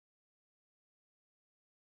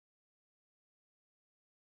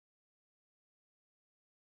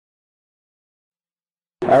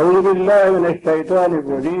اعوذ باللہ من الشیطان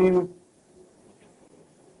الرجیم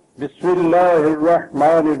بسم اللہ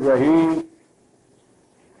الرحمن الرحیم.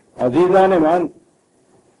 عزیزان من،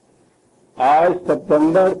 آج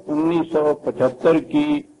ستمبر 1975 کی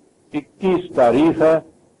 21 تاریخ ہے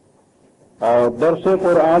اور درس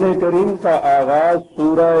قرآن کریم کا آغاز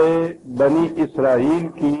سورہ بنی اسرائیل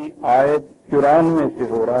کی آیت 94 سے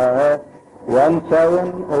ہو رہا ہے.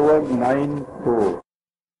 17/9.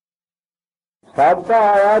 سابقہ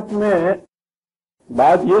آیات میں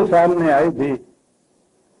بات یہ سامنے آئی تھی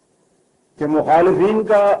کہ مخالفین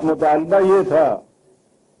کا مطالبہ یہ تھا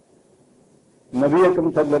نبی اکرم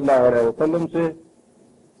صلی اللہ علیہ وسلم سے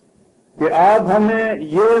کہ آپ ہمیں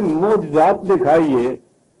یہ معجزات دکھائیے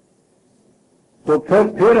تو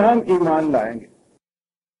پھر ہم ایمان لائیں گے.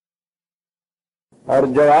 اور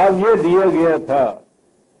جواب یہ دیا گیا تھا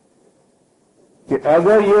کہ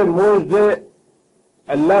اگر یہ معجزے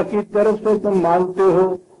اللہ کی طرف سے تم مانتے ہو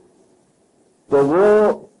تو وہ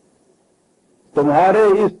تمہارے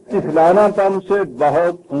اس طفلانہ پن سے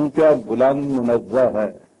بہت اونچا بلند منزہ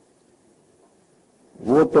ہے.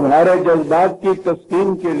 وہ تمہارے جذبات کی تسکین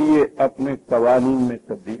کے لیے اپنے قوانین میں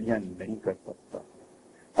تبدیلیاں نہیں کر سکتا.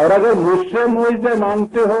 اور اگر مجھ سے معجزے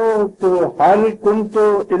مانگتے ہو تو حل کنت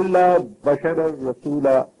الا بشر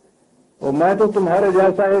رسولا، اور میں تو تمہارے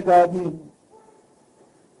جیسا ایک آدمی ہوں.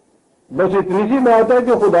 بس اتنی سی بات ہے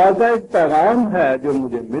کہ خدا کا ایک پیغام ہے جو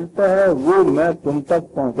مجھے ملتا ہے وہ میں تم تک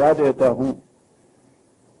پہنچا دیتا ہوں،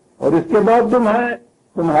 اور اس کے بعد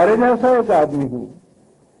تمہارے جیسا ایک آدمی ہوں.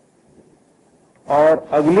 اور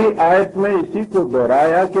اگلی آیت میں اسی کو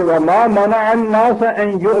دہرایا کہ وَمَا مَنَعَ النَّاسَ أَن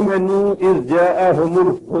يُؤْمِنُوا إِذْ جَاءَهُمُ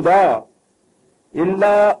الْهُدَىٰ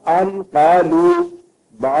إِلَّا أَن قَالُوا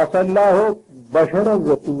بَعَثَ اللَّهُ بَشَرًا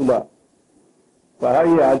رَسُولًا. کہا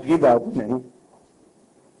یہ آج کی بات نہیں،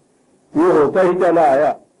 یہ ہوتا ہی چلا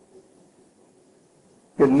آیا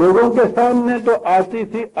کہ لوگوں کے سامنے تو آتی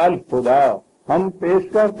تھی الخدا، ہم پیش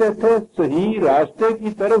کرتے تھے صحیح راستے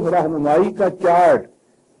کی طرف رہنمائی کا چارٹ.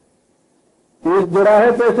 اس دوراہے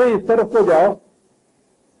پہ سے اس طرف کو جاؤ،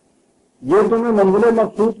 یہ تمہیں منزل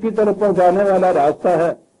مقصود کی طرف پہنچانے والا راستہ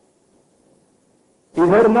ہے.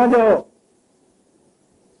 ادھر نہ جاؤ،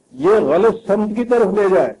 یہ غلط سمت کی طرف لے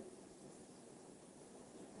جائے.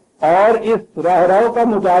 اور اس راہراؤ کا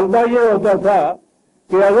مطالبہ یہ ہوتا تھا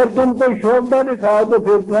کہ اگر تم کوئی شوق نہ دکھاؤ تو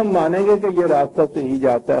پھر ہم مانیں گے کہ یہ راستہ صحیح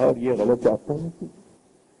جاتا ہے اور یہ غلط جاتا ہے.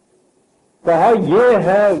 کہا یہ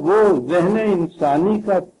ہے وہ ذہن انسانی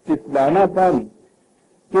کا طفلانہ پن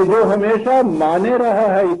کہ جو ہمیشہ مانے رہا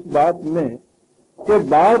ہے اس بات میں کہ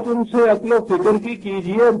بات ان سے عقل و فکر کی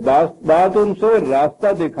کیجئے، بات ان سے راستہ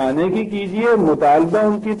دکھانے کی کیجئے، مطالبہ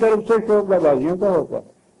ان کی طرف سے شوق بازیوں کا ہوتا ہے.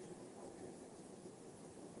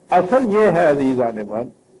 اصل یہ ہے عزیزان من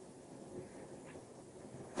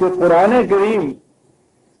کہ قرآن کریم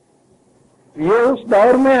یہ اس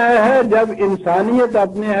دور میں آیا ہے جب انسانیت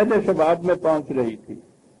اپنے عہد شباب میں پہنچ رہی تھی.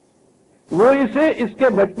 وہ اسے اس کے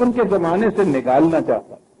بچپن کے زمانے سے نکالنا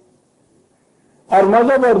چاہتا. اور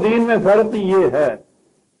مذہب اور دین میں فرق یہ ہے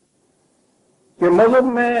کہ مذہب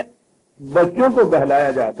میں بچوں کو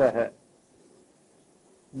بہلایا جاتا ہے،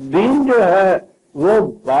 دین جو ہے وہ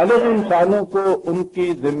بالغ انسانوں کو ان کی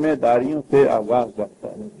ذمہ داریوں سے آگاہ کرتا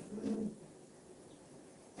ہے.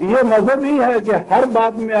 یہ مذہب ہی ہے کہ ہر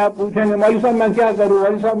بات میں آپ پوچھیں گے مولوی صاحب میں کیا کروں،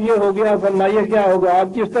 مولوی صاحب یہ ہو گیا، فرمائیے کیا ہوگا، آپ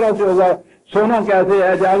کس طرح سے ہوگا، سونا کیسے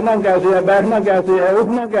ہے، جاگنا کیسے ہے، بیٹھنا کیسے ہے،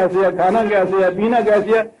 اٹھنا کیسے ہے، کھانا کیسے ہے، پینا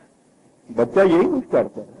کیسے ہے. بچہ یہی کچھ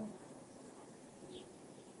کرتا ہے،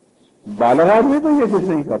 بالغ آدمی تو یہ کچھ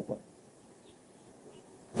نہیں کرتا.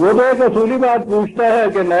 وہ تو ایک اصولی بات پوچھتا ہے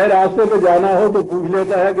کہ نئے راستے پہ جانا ہو تو پوچھ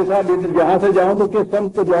لیتا ہے کہ صاحب جہاں سے جاؤں تو کس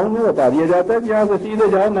سمت کو جاؤں، میں بتا دیا جاتا ہے کہ یہاں سے سیدھے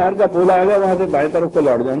جاؤ، نہر کا پل آئے گا وہاں سے بائیں طرف کو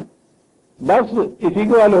لوٹ جانا. بس اسی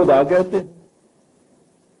کو الہدا کہتے ہیں.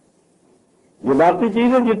 یہ باقی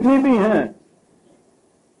چیزیں جتنی بھی ہیں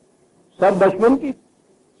سب بچپن کی.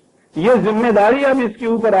 یہ ذمہ داری اب اس کے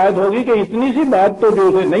اوپر عائد ہوگی کہ اتنی سی بات تو جو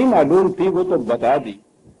اسے نہیں معلوم تھی وہ تو بتا دی،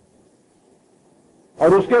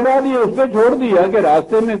 اور اس کے بعد یہ اس پہ چھوڑ دیا کہ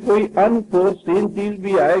راستے میں کوئی انفورسین چیز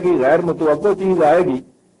بھی آئے گی، غیر متوقع چیز آئے گی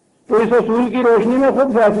تو اس اصول کی روشنی میں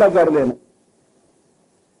خود فیصلہ کر لینا.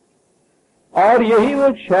 اور یہی وہ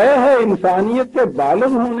شے ہے انسانیت کے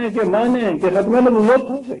بالغ ہونے کے معنی کہ ختم نبوت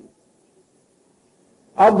ہو گئی.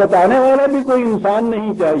 اب بتانے والا بھی کوئی انسان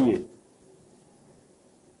نہیں چاہیے.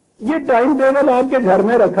 یہ ٹائم ٹیبل آپ کے گھر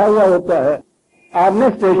میں رکھا ہوا ہوتا ہے، آپ نے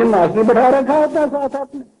اسٹیشن ماسٹر بٹھا رکھا ہوتا ہے ساتھ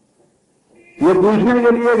آپ نے، یہ پوچھنے کے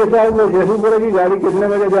لیے کہ صاحب وہ جیسے پورے کی گاڑی کتنے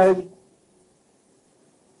بجے جائے گی.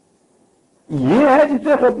 یہ ہے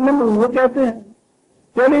جسے ختم نبوت کہتے ہیں.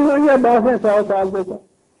 چلی ہوئی ہے باتیں 100 سال سے.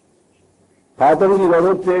 خاتم کی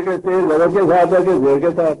ضرورت سے کہ تیز ضرورت کے ساتھ ہے کہ زیر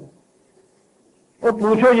کے ساتھ. اور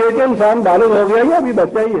پوچھو یہ کہ انسان بالغ ہو گیا یا ابھی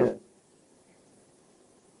بچہ ہی ہے؟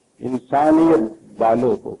 انسانیت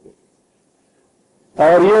بالغ ہو گئی.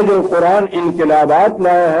 اور یہ جو قرآن انقلابات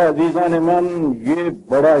لایا ہے عزیزان من، یہ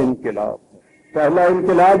بڑا انقلاب ہے. پہلا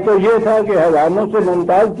انقلاب تو یہ تھا کہ حیوانوں سے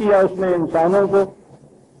ممتاز کیا اس نے انسانوں کو،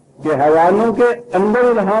 کہ حیوانوں کے اندر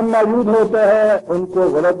الہام موجود ہوتا ہے، ان کو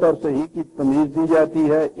غلط اور صحیح کی تمیز دی جاتی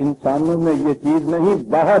ہے. انسانوں میں یہ چیز نہیں،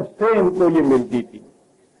 باہر سے ان کو یہ ملتی تھی.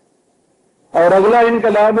 اور اگلا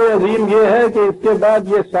انقلاب عظیم یہ ہے کہ اس کے بعد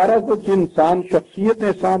یہ سارا کچھ انسان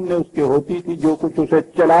شخصیتیں سامنے اس کے ہوتی تھی، جو کچھ اسے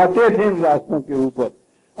چلاتے تھے ان راستوں کے اوپر.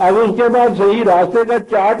 اب اس کے بعد صحیح راستے کا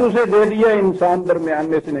چارٹ اسے دے دیا، انسان درمیان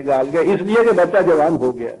میں سے نکال گیا، اس لیے کہ بچہ جوان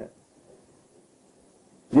ہو گیا ہے.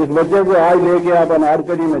 جس بچے کو آج لے کے آپ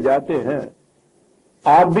انارکلی میں جاتے ہیں،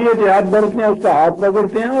 آپ بھی احتیاط برتتے ہیں، اس کا ہاتھ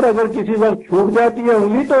پکڑتے ہیں، اور اگر کسی وقت چھوٹ جاتی ہے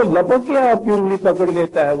انگلی تو لپک کے آپ کی انگلی پکڑ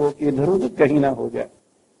لیتا ہے وہ، کہ ادھر ادھر کہیں نہ ہو جائے.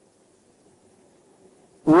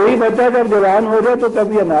 وہی بچہ جب جوان ہو جائے تو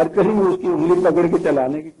کبھی انارکلی میں اس کی انگلی پکڑ کے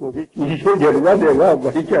چلانے کی کوشش کی، جذبہ دے گا،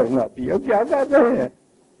 بڑی شرم آتی ہے. کیا کہتے ہیں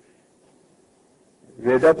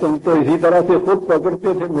بیٹا تم تو اسی طرح سے خود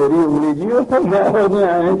پکڑتے تھے میری انگلی جی، اور سب میں ہونے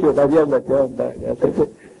آئے ہیں، چھوٹا جہا بچہ ہوتا ہے جیسے کہ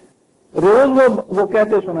روز وہ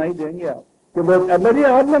کہتے سنائی دیں گے آپ کہ ابھی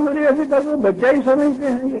آپ نے مجھے ابھی تک وہ بچہ ہی سمجھتے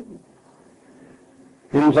ہیں. یہ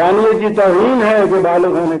انسانیت کی توہین ہے کہ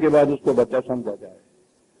بالغ ہونے کے بعد اس کو بچہ سمجھا جائے.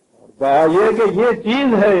 اور کہا یہ کہ یہ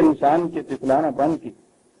چیز ہے انسان کے طفلانہ پن کی.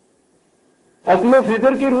 عقل و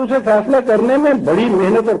فکر کی روح سے فیصلہ کرنے میں بڑی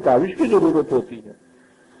محنت اور کاوش کی ضرورت ہوتی ہے.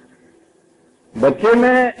 بچے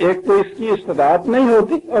میں ایک تو اس کی استطاعت نہیں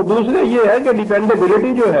ہوتی، اور دوسرے یہ ہے کہ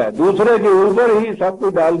ڈیپینڈیبلٹی جو ہے دوسرے کے اوپر ہی سب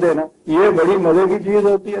کچھ ڈال دینا، یہ بڑی مزے کی چیز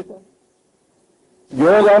ہوتی ہے. سر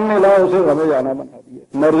جو غم میں لا اسے غم جانا بنا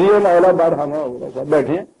دیا، مرضی مولا بار ہم ہوگا. سب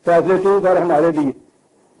بیٹھے فیصلے تو کر ہمارے لیے،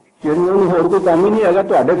 کہ اور کوئی کام ہی نہیں آگا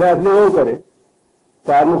تو آڈے فیصلے وہ کرے.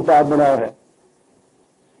 چار مختار بنا ہے،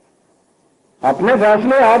 اپنے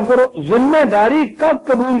فیصلے آپ کرو. ذمہ داری کب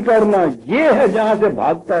قبول کرنا، یہ ہے جہاں سے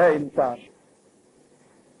بھاگتا ہے انسان.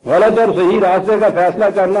 غلط اور صحیح راستے کا فیصلہ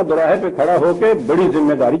کرنا دوراہے پہ کھڑا ہو کے بڑی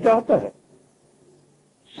ذمہ داری چاہتا ہے،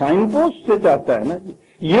 سائن پوسٹ سے چاہتا ہے نا.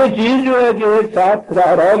 یہ چیز جو ہے کہ ایک ساتھ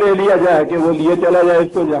راہ لے لیا جائے کہ وہ لیے چلا جائے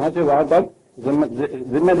اس کو جہاں سے وہاں تک،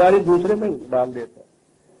 ذمہ داری دوسرے پہ ڈال دیتا ہے.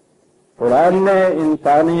 قرآن نے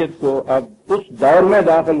انسانیت کو اب اس دور میں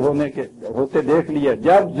داخل ہوتے دیکھ لیا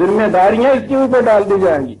جب ذمہ داریاں اس کے اوپر ڈال دی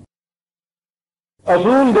جائیں گی.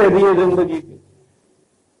 اصول دے دیے زندگی کے،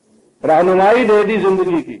 رہنمائی دے دی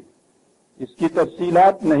زندگی کی، اس کی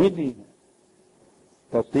تفصیلات نہیں دی ہیں.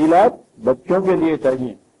 تفصیلات بچوں کے لیے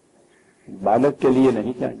چاہیے، بالغ کے لیے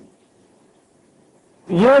نہیں چاہیے.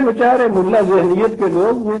 یہ بیچارے ملا ذہنیت کے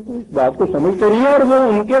لوگ یہ تو اس بات کو سمجھتے نہیں ہیں، اور وہ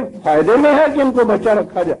ان کے فائدے میں ہے کہ ان کو بچہ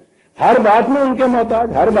رکھا جائے. ہر بات میں ان کے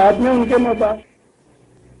محتاج، ہر بات میں ان کے محتاج.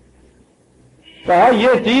 کہا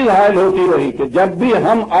یہ چیز حائل ہوتی رہی کہ جب بھی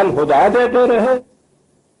ہم الہدا دیتے رہے،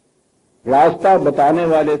 راستہ بتانے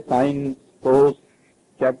والے سائن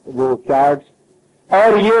پوسٹ وہ چارٹس،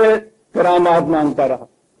 اور یہ کرامات مانگتا رہا.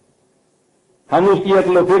 ہم اس کی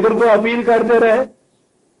عقل و فکر کو اپیل کرتے رہے،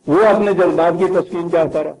 وہ اپنے جذبات کی تسکین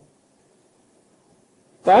چاہتا رہا.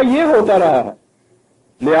 کہا یہ ہوتا رہا ہے،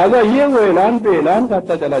 لہذا یہ وہ اعلان پہ اعلان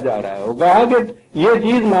کرتا چلا جا رہا ہے. وہ کہا کہ یہ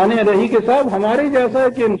چیز مانے رہی کہ صاحب ہمارے جیسا ہے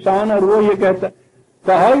کہ انسان، اور وہ یہ کہتا.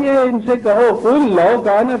 کہا یہ ان سے کہو قل لو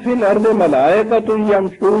کان فی الارض ملائکۃ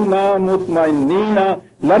یمشون مطمئنین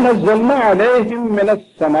لنزلنا علیہم من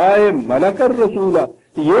السماء ملکا رسولا.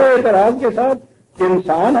 یہ اعتراض کے ساتھ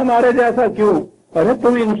انسان ہمارے جیسا کیوں؟ ارے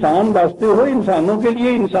تم انسان باستے ہو، انسانوں کے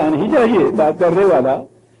لیے انسان ہی چاہیے بات کرنے والا.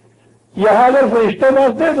 یہاں اگر فرشتے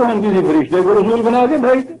باستے تو ہم کسی فرشتے کو رسول بنا کے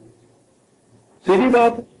بھیجتے، سیدھی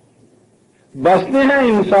بات. بستے ہیں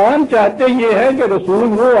انسان، چاہتے یہ ہے کہ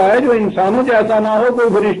رسول وہ آئے جو انسانوں جیسا نہ ہو، کوئی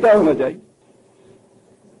فرشتہ ہونا چاہیے.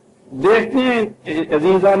 دیکھتے ہیں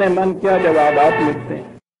عزیزان من کیا جوابات ملتے ہیں،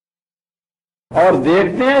 اور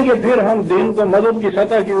دیکھتے ہیں کہ پھر ہم دین کو مذہب کی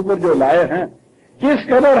سطح کے اوپر جو لائے ہیں، کس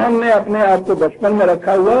قدر ہم نے اپنے آپ کو بچپن میں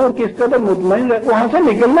رکھا ہوا ہے، اور کس قدر مطمئن رکھا، وہاں سے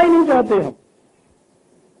نکلنا ہی نہیں چاہتے ہم.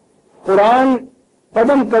 قرآن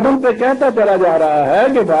قدم قدم پہ کہتا چلا جا رہا ہے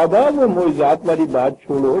کہ بابا وہ معجزات والی بات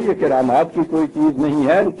چھوڑو، یہ کرامات کی کوئی چیز نہیں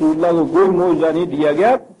ہے، رسول اللہ کو کوئی معجزہ نہیں دیا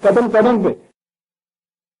گیا قدم قدم پہ.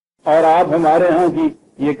 اور آپ ہمارے ہاں کی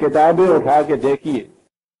یہ کتابیں اٹھا کے دیکھیے،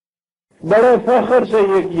 بڑے فخر سے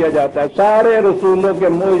یہ کیا جاتا ہے. سارے رسولوں کے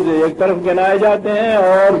معجزے ایک طرف گنائے جاتے ہیں،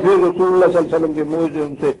 اور پھر رسول اللہ صلی اللہ علیہ وسلم کے معجزے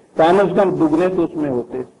ان سے کم از کم دگنے تو اس میں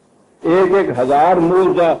ہوتے. 1,000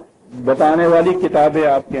 معجزہ بتانے والی کتابیں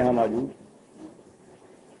آپ کے ہاں موجود.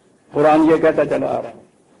 قرآن یہ کہتا چلا آ رہا ہے.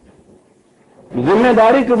 ذمہ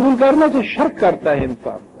داری قبول کرنے سے شرک کرتا ہے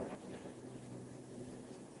انسان کا.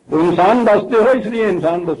 تو انسان بستے ہو اس لیے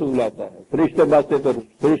انسان رسول آتا ہے. فرشتے بستے تو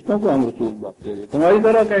فرشتوں کو ہم رسول بستے ہیں. تمہاری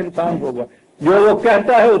طرح کا انسان ہوگا جو وہ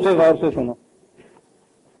کہتا ہے اسے غور سے سنو.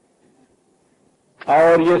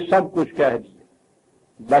 اور یہ سب کچھ کہہ دیے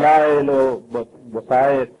دلائل و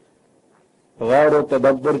وسائل، غور و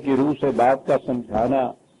تدبر کی روح سے بات کا سمجھانا،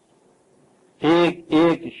 ایک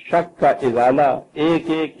ایک شک کا ازالہ، ایک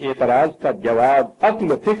ایک اعتراض کا جواب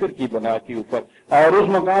عقل و فکر کی بنا کے اوپر. اور اس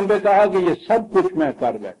مقام پہ کہا کہ یہ سب کچھ میں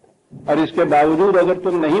کر بیٹھا، اور اس کے باوجود اگر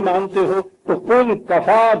تم نہیں مانتے ہو تو قل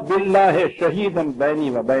کفا باللہ شہیدا بینی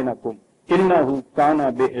و بینکم انہ کان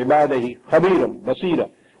بعبادہ خبیرا بصیرا.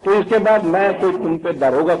 تو اس کے بعد میں کوئی تم پہ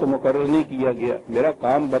داروغہ تو مقرر نہیں کیا گیا، میرا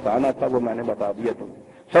کام بتانا تھا وہ میں نے بتا دیا تمہیں،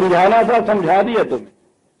 سمجھانا تھا سمجھا دیا تمہیں،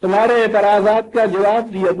 تمہارے اعتراضات کا جواب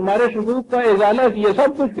دیا، تمہارے شکوک کا ازالہ کیا،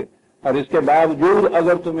 سب کچھ. اور اس کے باوجود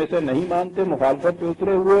اگر تم اسے نہیں مانتے، مخالفت پہ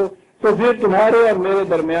اترے ہوئے ہو، تو پھر تمہارے اور میرے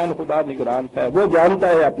درمیان خدا نگران ہے. وہ جانتا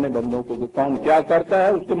ہے اپنے بندوں کو کہ کون کیا کرتا ہے،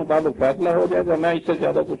 اس کے مطابق فیصلہ ہو جائے گا. میں اس سے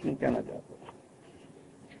زیادہ کچھ نہیں کہنا چاہتا،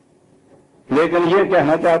 لیکن یہ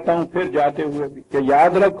کہنا چاہتا ہوں پھر جاتے ہوئے بھی کہ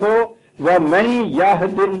یاد رکھو وَمَن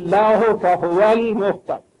يَهْدِ اللَّهُ فَهُوَ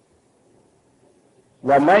الْمُهْتَدِ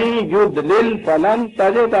وَمَن يُضْلِلْ فَلَن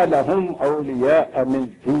تَجِدَ لَهُمْ أَوْلِيَاءَ مِن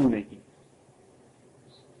دُونِهِ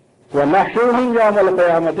وَنَحْشُرُهُمْ يَوْمَ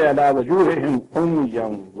الْقِيَامَةِ عَلَىٰ وُجُوهِهِمْ عُمْيًا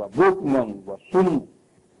وَبُكْمًا وَصُمًّا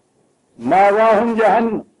مَّأْوَاهُمْ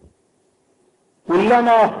جَهَنَّمُ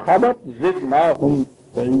كُلَّمَا خَبَتْ زِدْنَاهُمْ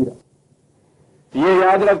سَعِيرًا. یہ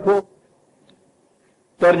یاد رکھو.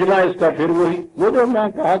 ترجمہ اس کا پھر وہی وہ جو میں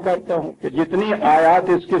کہا کرتا ہوں کہ جتنی آیات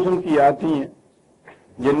اس قسم کی آتی ہیں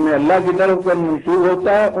جن میں اللہ کی طرف کا منسوب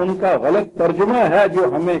ہوتا ہے، ان کا غلط ترجمہ ہے جو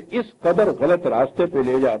ہمیں اس قدر غلط راستے پہ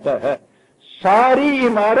لے جاتا ہے. ساری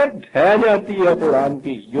عمارت ڈھہ جاتی ہے قرآن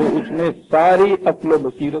کی، جو اس نے ساری عقل و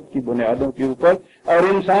بصیرت کی بنیادوں کے اوپر اور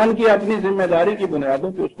انسان کی اپنی ذمہ داری کی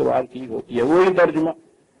بنیادوں پہ استوار کی ہوتی ہے. وہی ترجمہ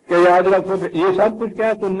کہ یاد رکھو یہ سب کچھ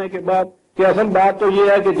کیا سننے کے بعد کہ اصل بات تو یہ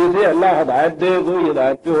ہے کہ جسے اللہ ہدایت دے وہ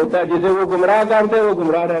ہدایت پہ ہوتا ہے، جسے وہ گمراہ کر دے وہ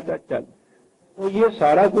گمراہ رہتا ہے. چل تو یہ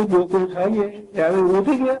سارا کچھ جو کچھ ہے یہ روٹ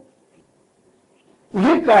ہی گیا.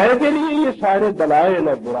 یہ کہے کے لیے یہ سارے دلائل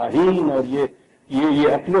اور براہین اور یہ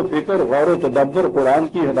عقل و فکر، غور و تدبر، قرآن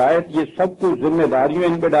کی ہدایت، یہ سب کچھ ذمہ داریاں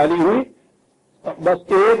ان پہ ڈالی ہوئی. بس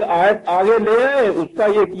ایک آیت آگے لے آئے، اس کا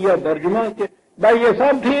یہ کیا ترجمہ کہ بھائی یہ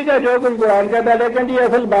سب ٹھیک ہے جو کچھ قرآن کہتا ہے، لیکن یہ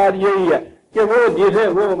اصل بات یہی ہے کہ وہ جسے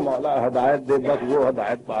وہ مولا ہدایت دے بس وہ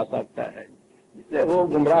ہدایت پا سکتا ہے، جسے وہ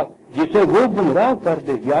گمراہ کر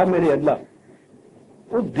دے. یا میرے اللہ،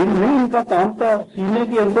 وہ دل میں ان کا کام تھا سینے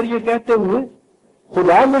کے اندر یہ کہتے ہوئے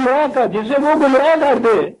خدا گمراہ کا جسے وہ گمراہ کر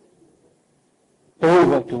دے.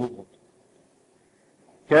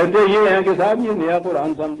 کہتے یہ ہیں کہ صاحب یہ نیا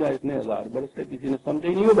قرآن سمجھا، اس نے 1000 برس سے کسی نے سمجھا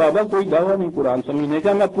ہی نہیں. وہ بابا کوئی دعویٰ نہیں قرآن سمجھنے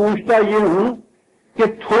کا. میں پوچھتا یہ ہوں کہ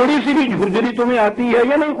تھوڑی سی بھی جھرجری تمہیں آتی ہے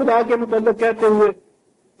یا نہیں خدا کے متعلق کہتے ہوئے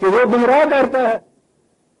کہ وہ گمراہ کرتا ہے؟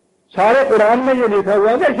 سارے قرآن میں یہ لکھا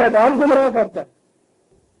ہوا کہ شیطان گمراہ کرتا ہے،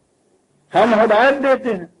 ہم ہدایت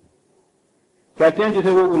دیتے ہیں، کہتے ہیں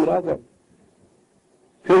جسے وہ گمراہ کرتا.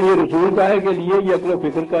 پھر یہ رسول کاہے کے لیے، یہ عقل و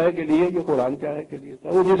فکر کاہے کے لیے، یہ قرآن کاہے کے لیے؟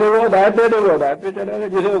 وہ جسے وہ ہدایت دے دے وہ ہدایت پہ چلا گیا،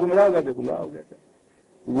 جسے وہ گمراہ کر دے گمراہ ہو گیا.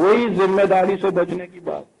 وہی ذمہ داری سے بچنے کی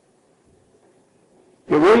بات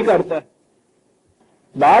کہ وہی کرتا ہے.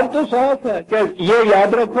 بات تو صاف ہے کہ یہ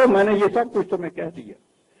یاد رکھو میں نے یہ سب کچھ تمہیں کہہ دیا،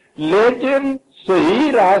 لیکن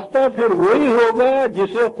صحیح راستہ پھر وہی ہوگا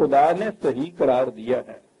جسے خدا نے صحیح قرار دیا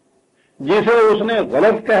ہے. جسے اس نے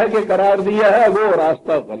غلط کہہ کے قرار دیا ہے وہ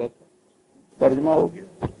راستہ غلط ہے. ترجمہ ہو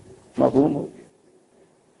گیا، مفہوم ہو گیا.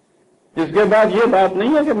 اس کے بعد یہ بات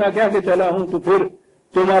نہیں ہے کہ میں کہہ کے چلا ہوں تو پھر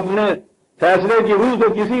تم اپنے فیصلے کی روح سے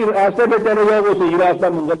کسی راستے پہ چلے جاؤ وہ صحیح راستہ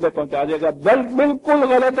منزل پہ پہنچا دے گا. بالکل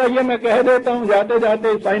غلط ہے. یہ میں کہہ دیتا ہوں جاتے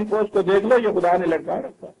جاتے سائن پوسٹ کو دیکھ لو، یہ خدا نے لٹکا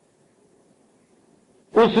رکھا.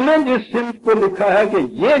 اس نے جس سمت کو لکھا ہے کہ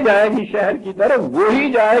یہ جائے گی شہر کی طرف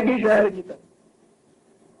وہی جائے گی شہر کی طرف،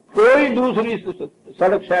 کوئی دوسری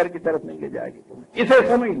سڑک شہر کی طرف نہیں لے جائے گی. اسے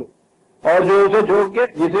سمجھ لو. اور جو اسے چھوڑ کے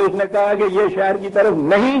جسے اس نے کہا کہ یہ شہر کی طرف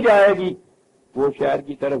نہیں جائے گی وہ شہر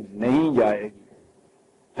کی طرف نہیں جائے گی.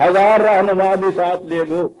 1000 رہنما بھی ساتھ لے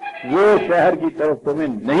لو وہ شہر کی طرف تمہیں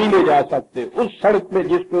نہیں لے جا سکتے اس سڑک پہ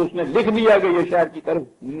جس پہ اس نے لکھ دیا کہ یہ شہر کی طرف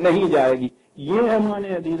نہیں جائے گی. یہ ہے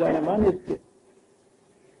مانے عزیزان مان اس کے.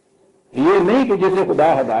 یہ نہیں کہ جسے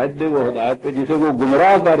خدا ہدایت دے وہ ہدایت پہ، جسے وہ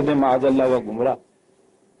گمراہ کر دے معاذ اللہ وہ گمراہ.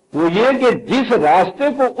 وہ یہ کہ جس راستے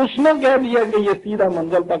کو اس نے کہہ دیا کہ یہ سیدھا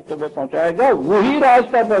منزل تک تمہیں پہنچائے گا وہی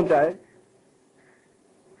راستہ پہنچائے.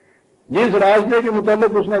 جس راستے کے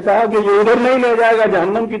متعلق اس نے کہا کہ یہ ادھر نہیں لے جائے گا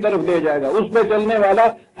جہنم کی طرف لے جائے گا، اس پہ چلنے والا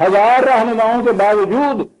 1000 رہنماؤں کے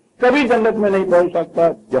باوجود کبھی جنت میں نہیں پہنچ سکتا،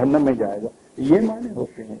 جہنم میں جائے گا. یہ معنی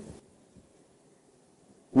ہوتے ہیں.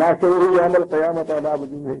 ناشور یوم القیامت علی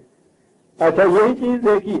وجوہ. اچھا یہی چیز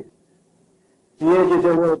دیکھیے، یہ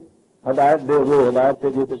جسے وہ ہدایت دے وہ ہدایت سے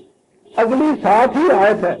جیسے اگلی ساتھ ہی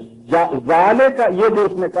آیت ہے ظالے کا، یہ جو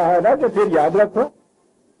اس نے کہا ہے نا کہ پھر یاد رکھو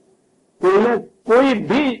کہ انہیں کوئی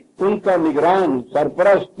بھی ان کا نگران،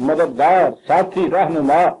 سرپرست، مددگار، ساتھی،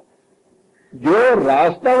 رہنما جو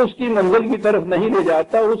راستہ اس کی منزل کی طرف نہیں لے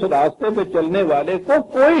جاتا، اس راستے پہ چلنے والے کو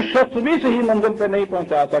کوئی شخص بھی صحیح منزل پہ نہیں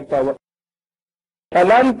پہنچا سکتا. وہ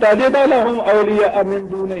فَلَن تَجِدَ لَهُمْ أَوْلِيَاءَ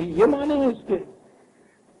مِن دُونِهِ، یہ معنی ہے اس کے،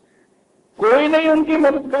 کوئی نہیں ان کی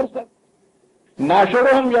مدد کر سکتا.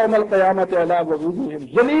 ناشرہم یوم القیامت علی وجوہہم،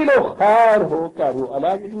 ذلیل و خوار ہو کر وہ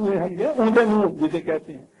علی وجوہہم، یہ اونڈے منہ جسے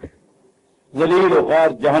کہتے ہیں، ذلیل و خوار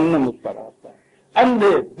جہنم اس پر آتا ہے.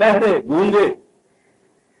 اندھے، بہرے، گونگے،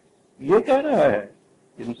 یہ کہہ رہا ہے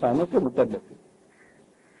انسانوں کے متعلق.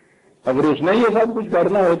 اگر اس نے یہ سب کچھ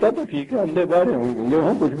کرنا ہوتا تو ٹھیک ہے، اندھے بہرے ہوں، گونگے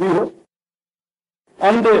ہوں، کچھ بھی ہو،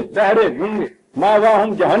 اندھے بہرے گونگے،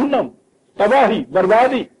 ماواہم جہنم، تباہی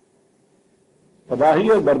بربادی. تباہی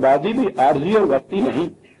اور بربادی بھی عارضی اور وقتی نہیں.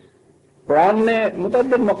 قرآن نے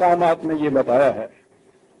متعدد مقامات میں یہ بتایا ہے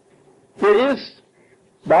کہ اس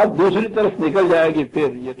بات دوسری طرف نکل جائے گی،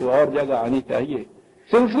 پھر یہ تو اور جگہ آنی چاہیے.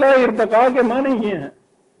 سلسلہ ارتقاء کے معنی یہ ہیں.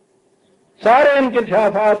 سارے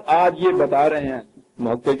انکشافات آج یہ بتا رہے ہیں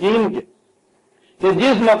محققین کے کہ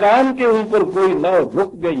جس مقام کے اوپر کوئی نو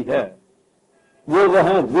رک گئی ہے وہ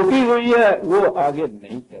وہاں رکی ہوئی ہے، وہ آگے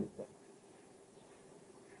نہیں چلتا.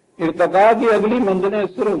 ارتقاء کی اگلی منزلیں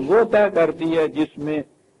صرف وہ طے کرتی ہے جس میں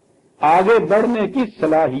آگے بڑھنے کی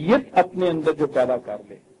صلاحیت اپنے اندر جو پیدا کر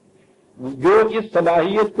لے. جو اس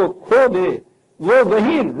صلاحیت کو کھو دے وہ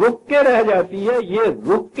وہیں رک کے رہ جاتی ہے. یہ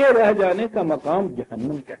رک کے رہ جانے کا مقام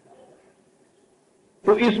جہنم کا ہے.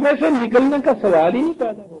 تو اس میں سے نکلنے کا سوال ہی نہیں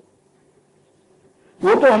پیدا ہو.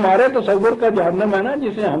 وہ تو ہمارے تصور کا جہنم ہے نا،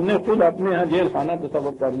 جسے ہم نے خود اپنے ہاں جیل خانہ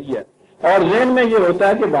تصور کر لیا ہے. اور ذہن میں یہ ہوتا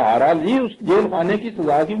ہے کہ بہرحال ہی اس جیل خانے کی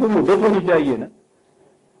سزا کی کوئی مدت ہونی چاہیے نا.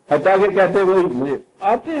 حتیٰ کہ کہتے وہ مجھے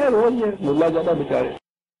آتے ہیں روز یہ ملا زیادہ بیچارے،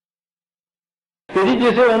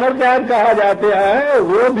 جسے عمر قید کہا جاتا ہے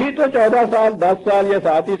وہ بھی تو 14 سال 10 سال یا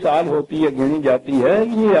 7 ہی سال ہوتی ہے، گنی جاتی ہے.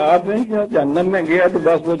 یہ آپ ہیں کہ جہنم میں گیا تو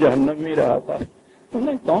بس وہ جہنم میں رہا تھا.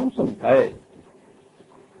 انہیں کون سمجھائے؟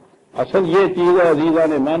 اصل یہ چیز ہے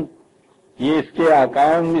عزیزان من، یہ اس کے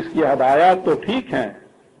احکام، اس کی ہدایات تو ٹھیک ہیں،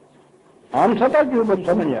 عام سطح کے اوپر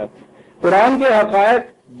سمجھ آتی. قرآن کے حقائق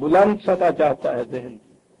بلند سطح چاہتا ہے، ذہن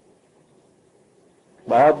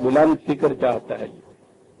بہت بلند فکر چاہتا ہے.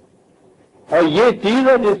 اور یہ چیز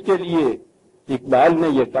ہے جس کے لیے اقبال نے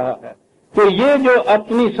یہ کہا ہے کہ یہ جو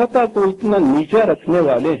اپنی سطح کو اتنا نیچے رکھنے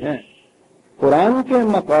والے ہیں، قرآن کے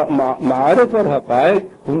معارف اور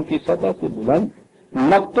حقائق ان کی سطح سے بلند.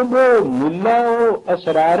 مکتب و ملا و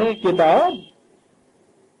اسرار کتاب،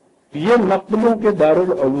 یہ مکتبوں کے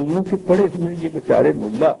دارالعلوموں کے پڑھے ہوئے یہ بیچارے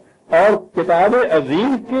ملا، اور کتاب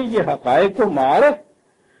عظیم کے یہ حقائق و معارف،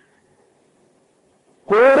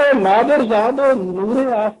 کور مادر زاد و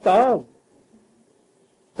نور آفتاب،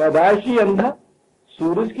 پیدائشی اندھا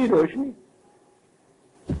سورج کی روشنی،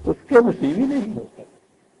 اس کے نصیب ہی نہیں ہوتا.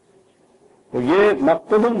 تو یہ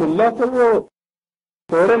مکتب ملا کو وہ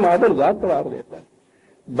کور مادر زاد قرار دیتا ہے.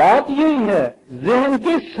 بات یہی ہے ذہن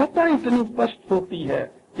کی سطح اتنی پست ہوتی ہے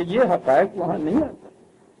کہ یہ حقائق وہاں نہیں آتا.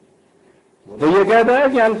 تو یہ کہتا ہے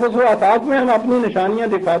کہ انفس و آفاق میں ہم اپنی نشانیاں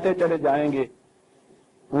دکھاتے چلے جائیں گے،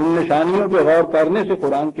 ان نشانیوں پہ غور کرنے سے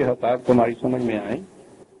قرآن کے حقائق تمہاری سمجھ میں آئیں.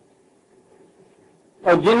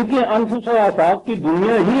 اور جن کے انفس و آفاق کی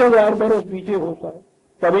دنیا ہی 1000 برس پیچھے ہوتا ہے،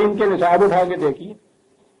 کبھی ان کے نصاب اٹھا کے دیکھیے،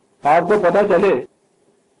 آپ کو پتہ چلے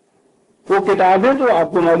وہ کتابیں تو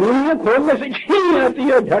آپ کو معلوم ہے کھولنے سے نہیں آتی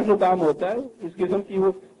ہے، جھٹ سے کام ہوتا ہے. اس قسم کی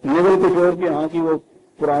وہ نگل کشور کے ہاں کی وہ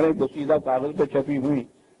پرانے گسیدہ کاغذ پہ چھپی ہوئی،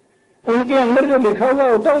 ان کے اندر جو لکھا ہوا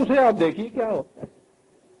ہوتا ہے اسے آپ دیکھیے کیا ہوتا ہے.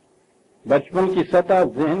 بچپن کی سطح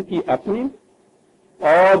ذہن کی اپنی،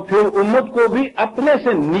 اور پھر امت کو بھی اپنے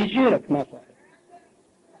سے نیچے رکھنا چاہے،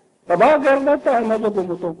 تباہ کر دیتا ہے مذہب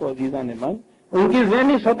امتوں کو. عزیزان من، ان کی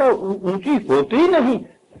ذہنی سطح اونچی ہوتی ہی نہیں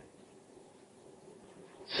ہے.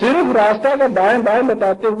 صرف راستہ کا دائیں بائیں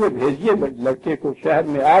بتاتے ہوئے بھیجیے لڑکے کو شہر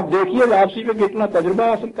میں، آپ دیکھیے واپسی پہ کتنا تجربہ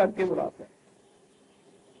حاصل کر کے بلاتا ہے.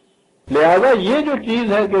 لہذا یہ جو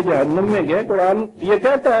چیز ہے کہ جہنم میں گئے، قرآن یہ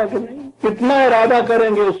کہتا ہے کہ نہیں، کتنا ارادہ کریں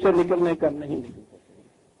گے اس سے نکلنے کا نہیں نکل سکتے.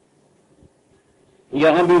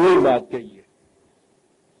 یہاں بھی وہی بات کہی ہے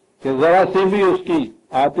کہ ذرا سی بھی اس کی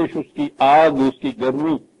آتش، اس کی آگ، اس کی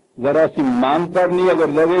گرمی ذرا سی مان پڑنی اگر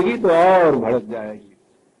لگے گی تو اور بھڑک جائے گی۔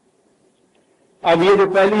 اب یہ جو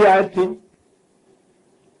پہلی آیت تھی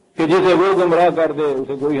کہ جسے وہ گمراہ کر دے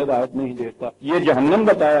اسے کوئی ہدایت نہیں دیتا، یہ جہنم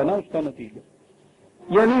بتایا نا اس کا نتیجہ،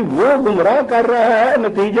 یعنی وہ گمراہ کر رہا ہے،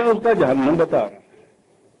 نتیجہ اس کا جہنم بتا رہا ہے،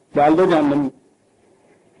 ڈال دو جہنم میں۔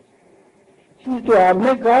 تو آپ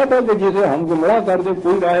نے کہا تھا کہ جسے ہم گمراہ کر دیں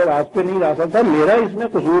کوئی راہ راست پہ نہیں لا سکتا، میرا اس میں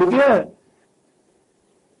قصور کیا ہے؟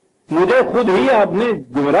 مجھے خود ہی آپ نے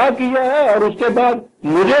گمراہ کیا ہے اور اس کے بعد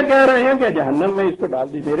مجھے کہہ رہے ہیں کہ جہنم میں اس کو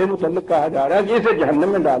ڈال دی۔ میرے متعلق کہا جا رہا ہے کہ اسے جہنم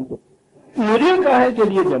میں ڈال دو، مجھے کہا ہے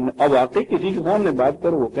چلیے جہنم۔ اب واقعی کسی کے سامنے بات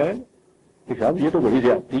کرو وہ کہے کہ صاحب یہ تو بڑی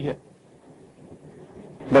زیادتی ہے۔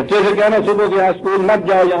 بچے سے کہنا صبح کیا اسکول مت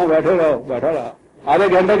جاؤ، یہاں بیٹھے رہو، بیٹھا رہا، آدھے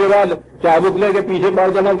گھنٹے کے بعد چابک لے کے پیچھے پڑ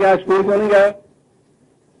جانا، کیا اسکول کو نہیں گئے؟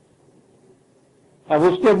 اب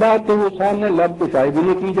اس کے بعد تو وہ سامنے لب کشائی بھی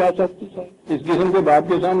نہیں کی جا سکتی سر، اس قسم کے باپ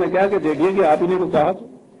کے سامنے کیا کہ دیکھیے کہ آپ ہی نے تو کہا تھا،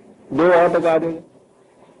 دو اور ٹکا دے گا۔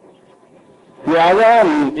 لہٰذا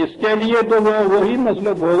اس کے لیے تو وہ وہی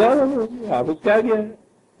مسلک ہوگا، حافظ کیا ہے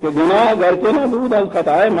کہ گناہ اگرچہ نہ دودھ از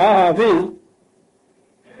خطائے ماں حافظ،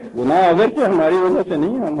 گناہ اگرچہ ہماری وجہ سے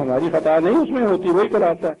نہیں، ہماری خطا نہیں اس میں ہوتی، وہی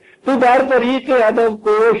کراتا ہے۔ تو بار طریق ادب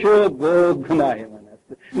کوش گو گناہ ہے،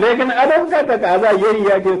 لیکن ادب کا تقاضا یہی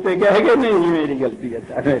ہے کہ اس سے کہے کہ نہیں میری غلطی ہے،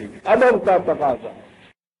 میری ادب کا تقاضا۔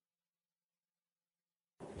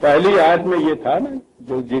 پہلی آیت میں یہ تھا نا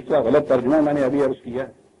جو جس کا غلط ترجمہ میں نے ابھی عرض کیا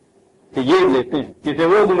ہے کہ یہ لیتے ہیں کسے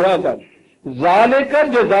وہ گمراہ کر، ذالک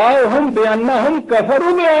جزاؤہم بانہم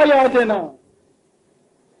کفروا بآیاتنا،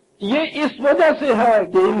 یہ اس وجہ سے ہے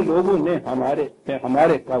کہ ان لوگوں نے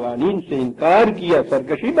ہمارے قوانین سے انکار کیا،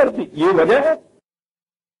 سرکشی برتی، یہ وجہ ہے۔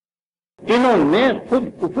 انہوں نے خود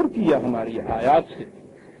کفر کیا ہماری آیات سے۔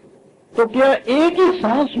 تو کیا ایک ہی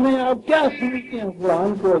سانس میں آپ کیا سمجھتے ہیں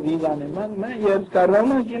قرآن کو عزیزان من؟ میں یہ عرض کر رہا ہوں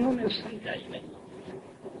نا کہ انہوں نے سمجھا ہی نہیں،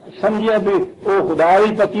 سمجھا بھی وہ خدا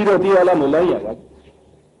ہی پکی روٹی والا ملا ہی ہے۔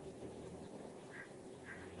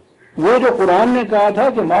 وہ جو قرآن نے کہا تھا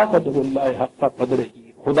کہ ما قدر اللہ حق قدرہ،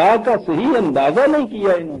 خدا کا صحیح اندازہ نہیں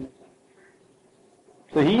کیا انہوں نے،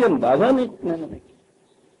 صحیح اندازہ نہیں انہوں نے کیا،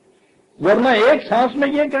 ورنہ ایک سانس میں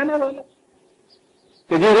یہ کہنے والا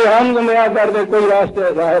کہ جسے ہم گمراہ کر دے کوئی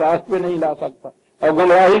راہ راست پہ نہیں لا سکتا، اور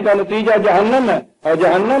گمراہی کا نتیجہ جہنم ہے، اور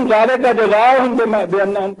جہنم ذالک جزاؤہم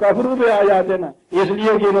بانہم کفروا بآیاتنا، اس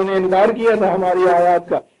لیے کہ انہوں نے انکار کیا تھا ہماری آیات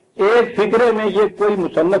کا۔ ایک فکرے میں یہ کوئی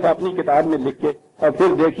مصنف اپنی کتاب میں لکھے اور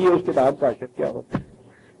پھر دیکھیے اس کتاب کا اشر کیا ہوتا ہے۔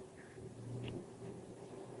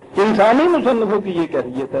 انسانی مصنفوں کی یہ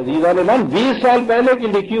کیفیت ہے عزیزان من، 20 سال پہلے کی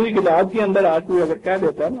لکھی ہوئی کتاب کے اندر آج کوئی اگر کہہ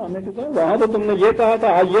دیتا ہے نا ہمیں کہ وہاں تو تم نے یہ کہا تھا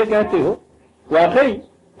آج یہ کہتے ہو، واقعی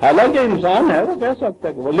حالانکہ انسان ہے وہ کہہ سکتا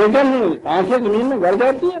ہے کہ وہ، لیکن آنکھیں زمین میں گڑ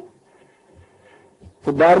جاتی ہیں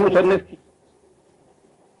خوددار مصنف کی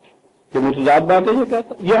کہ متضاد باتیں یہ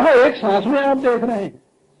کہتا۔ یہاں ایک سانس میں آپ دیکھ رہے ہیں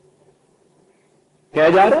کہہ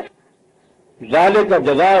جا رہے ذالک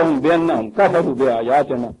جزاؤہم بانہم کفروا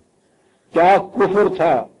بآیاتنا، کیا کفر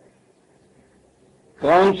تھا،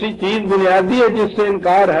 کون سی چیز بنیادی ہے جس سے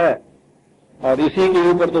انکار ہے، اور اسی کے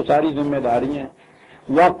اوپر تو ساری ذمہ داری ہیں۔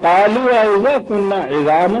 وَقَالُوا أَإِذَا كُنَّا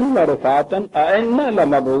عِظَامًا وَرُفَاتًا أَإِنَّا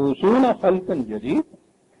لَمَبْعُوثُونَ خَلْقًا جَدِيدًا،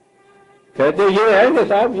 کہتے یہ ہے کہ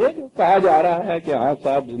صاحب یہ جو کہا جا رہا ہے کہ ہاں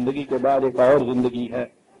صاحب زندگی کے بعد ایک اور زندگی ہے،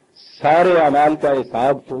 سارے اعمال کا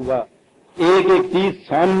حساب ہوگا، ایک ایک چیز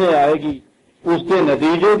سامنے آئے گی، اس کے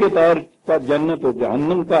نتیجے کے طور پر جنت و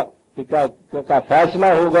جہنم کا فیصلہ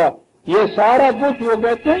ہوگا، یہ سارا کچھ وہ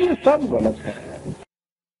کہتے ہیں یہ سب غلط ہے۔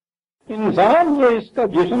 انسان یہ اس کا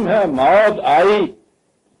جسم ہے، موت آئی،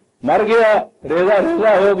 مر گیا، ریزہ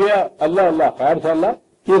ریزہ ہو گیا، اللہ اللہ خیر صلی اللہ،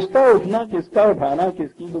 کس کا اٹھنا، کس کا اٹھانا،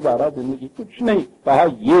 کس کی دوبارہ زندگی، کچھ نہیں کہا،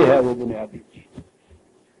 یہ ہے وہ بنیادی چیز۔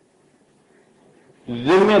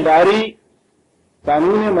 ذمہ داری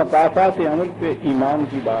قانون مقاصد عمل پہ ایمان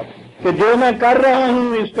کی بات کہ جو میں کر رہا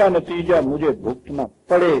ہوں اس کا نتیجہ مجھے بھگتنا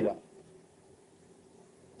پڑے گا۔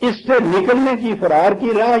 اس سے نکلنے کی فرار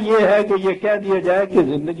کی راہ یہ ہے کہ یہ کہہ دیا جائے کہ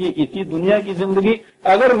زندگی اسی دنیا کی زندگی،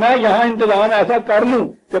 اگر میں یہاں انتظام ایسا کر لوں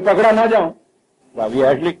کہ پکڑا نہ جاؤں، راوی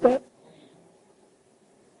ایش لکھتا ہے،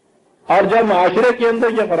 اور جب معاشرے کے اندر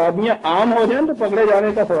یہ خرابیاں عام ہو جائیں تو پکڑے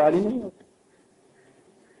جانے کا سوال ہی نہیں ہوتا،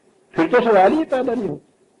 پھر تو سوال ہی پیدا نہیں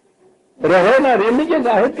ہوتا۔ رہے نہ رہنے کے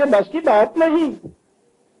ظاہر کے بس کی بات نہیں،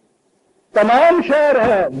 تمام شہر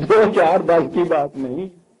ہے، 2-4 بس کی بات نہیں،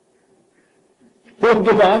 تو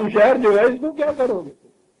تمام شہر جو ہے اس کو کیا کرو گے؟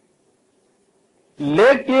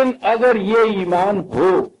 لیکن اگر یہ ایمان ہو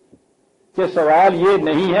کہ سوال یہ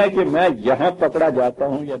نہیں ہے کہ میں یہاں پکڑا جاتا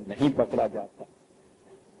ہوں یا نہیں پکڑا جاتا،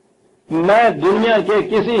 میں دنیا کے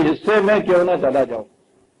کسی حصے میں کیوں نہ چلا جاؤں،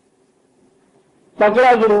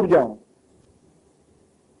 پکڑا ضرور جاؤں،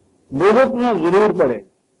 भुगतना जरूर पड़ेगा।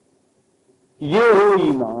 ये हो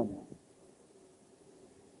ईमान है।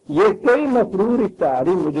 ये कई मफरूर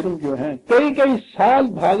इफ्तारी मुजरिम जो हैं, कई कई साल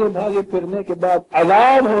भागे भागे फिरने के बाद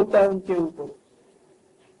अजाब होता है उनके ऊपर,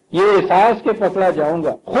 ये एहसास के पकड़ा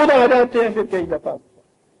जाऊंगा, खुद आ जाते हैं फिर कई दफा।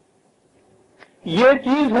 ये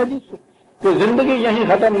चीज है जिस कि जिंदगी यहीं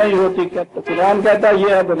खत्म नहीं होती। क्या तो कुरान कहता है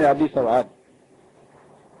ये है बुनियादी सवाल,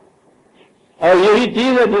 और यही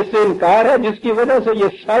चीज है जिससे इनकार है, जिसकी वजह से ये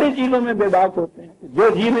सारी चीजों में बेबाक होते हैं। जो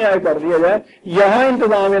जी में आए कर दिया जाए, यहां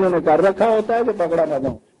इंतजाम इन्होंने कर रखा होता है कि पकड़ा ना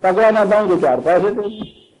जाऊं, पकड़ा ना जाऊं तो 4 पैसे दे।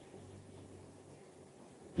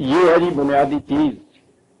 ये है जी बुनियादी चीज।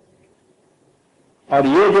 और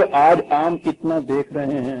ये जो आज आम कितना देख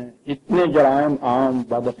रहे हैं, इतने जराइम आम,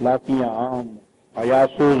 बदअखलाकियां आम,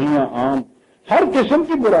 हयासोजियां आम, हर किस्म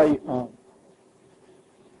की बुराई आम,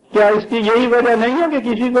 क्या इसकी यही वजह नहीं है कि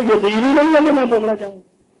किसी को यकीन ही नहीं है कि मैं पकड़ा जाऊं?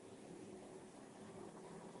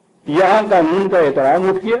 यहां कानून का एहतराम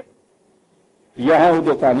उठ गया, यहां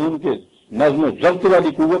जो कानून के नज्म जब्त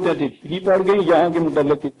वाली कुव्वतें थी फ्री पड़ गई, यहां के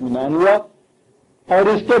मुतल्लिक इत्मीनान हुआ। और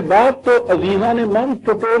इसके बाद तो अजीजा ने मन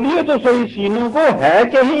टटोलिए तो सही सीनों को, है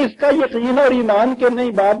कहीं इसका यकीन और ईमान के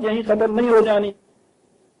नहीं, बात यहीं खत्म नहीं हो जानी।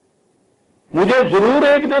 मुझे जरूर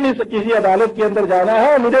एक दिन इस किसी अदालत के अंदर जाना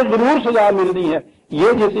है और मुझे जरूर सजा मिलनी है।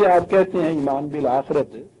 ये जिसे आप कहते हैं ईमान बिल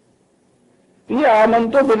आखिरत, ये आमन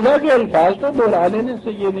तो बिल्ला के अल्फाज तो दोहरा लेने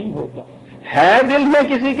से ये नहीं होता। है दिल में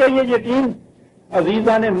किसी के ये यकीन,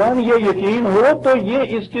 अजीजा ने मन ये यकीन हो तो ये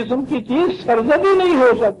इस किस्म की चीज सरजद ही नहीं हो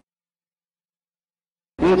सकती।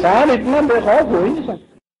 इंसान इतना बेखौफ हो ही नहीं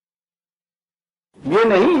सकता, ये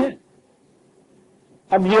नहीं है।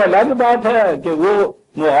 अब ये अलग बात है कि वो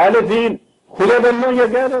मुखालिफीन खुले बंदों ये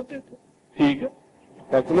कह देते थे, ठीक है,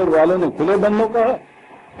 सेकुलर वालों ने खुले बंदों कहा,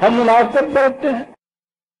 हम मुनाफिक बरतते हैं।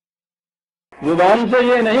 जुबान से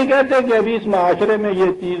ये नहीं कहते कि अभी इस माशरे में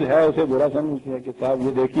ये चीज है, उसे बुरा समझते हैं कि साहब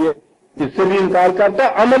ये देखिए, इससे भी इनकार करता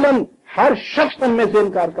है। अमलन हर शख्स में से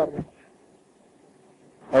इनकार कर रहा है।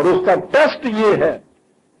 और उसका टेस्ट ये है,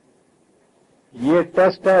 ये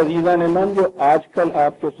टेस्ट है अजीजा ने मन, जो आजकल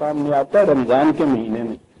आपके सामने आता है रमजान के महीने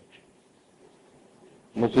में।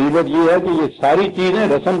 मुसीबत ये है कि ये सारी चीजें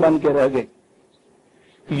रस्म बन के रह गई।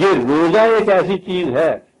 ये रोजा एक ऐसी चीज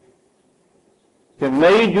है कि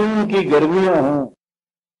मई जून की गर्मियां हों,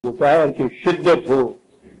 दोपहर की शिद्दत हो,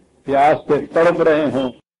 प्यास से तड़प रहे हों,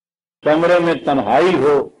 कमरे में तन्हाई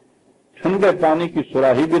हो, ठंडे पानी की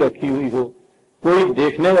सुराही भी रखी हुई हो, कोई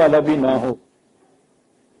देखने वाला भी ना हो,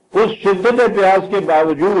 उस शिद्दत प्यास के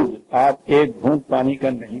बावजूद आप एक घूंट पानी का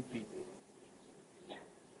नहीं पीते।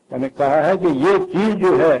 मैंने कहा है कि ये चीज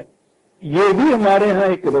जो है, ये भी हमारे यहाँ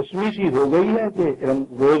एक रस्मी सी हो गई है कि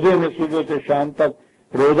रोजे में सुबह से शाम तक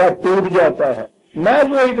रोजा टूट जाता है। मैं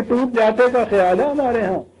तो एक टूट जाते का ख्याल है हमारे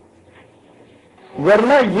यहाँ,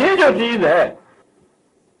 वरना ये जो चीज है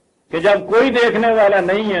कि जब कोई देखने वाला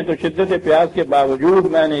नहीं है तो शिद्दत प्यास के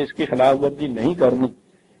बावजूद मैंने इसकी खिलाफवर्जी नहीं करनी,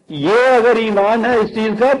 ये अगर ईमान है इस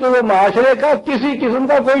चीज का, तो वो माशरे का किसी किस्म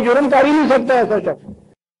का कोई जुर्म कर ही नहीं सकता ऐसा शख्स।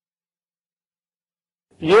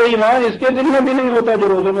 ये ईमान इसके दिल में भी नहीं होता जो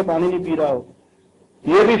रोजे में पानी नहीं पी रहा हो,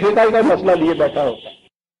 ये भी फिका का मसला लिए बैठा होता।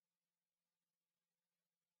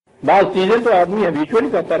 बात चीजें तो आदमी हैबिचुअली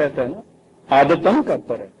करता रहता है ना, आदतन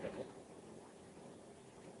करता रहता है।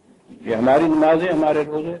 ये हमारी नमाजें, हमारे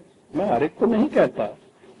रोजे, मैं हर एक को नहीं कहता,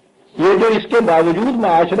 ये जो इसके बावजूद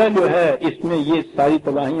माशरा जो है इसमें ये सारी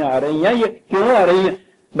तबाहियां आ रही हैं, ये क्यों आ रही हैं?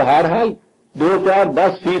 बहरहाल 2, 4,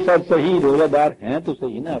 10% सही रोजादार हैं तो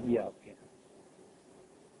सही ना अभी आपके।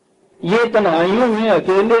 ये तन्हाइयों में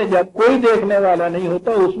अकेले जब कोई देखने वाला नहीं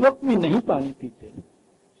होता उस वक्त भी नहीं पानी पीते।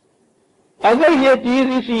 अगर ये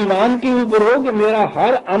चीज इस ईमान के ऊपर हो कि मेरा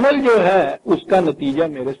हर अमल जो है उसका नतीजा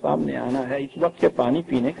मेरे सामने आना है, इस वक्त के पानी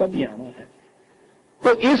पीने का भी आना है,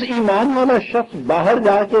 तो इस ईमान वाला शख्स बाहर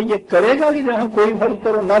जाके ये करेगा कि जहां कोई फर्क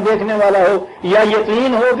करो ना देखने वाला हो, या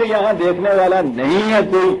यकीन हो कि यहां देखने वाला नहीं है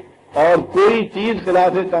कोई और कोई चीज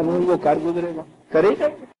खिलाफ कानून को कर गुजरेगा, करेगा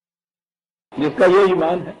जिसका ये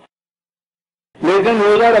ईमान है। लेकिन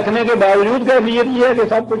रोजा रखने के बावजूद का नियत ये है कि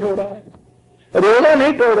सब कुछ हो रहा है, रोजा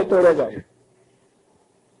नहीं तोड़ेगा,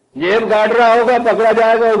 जेब काट रहा होगा, पकड़ा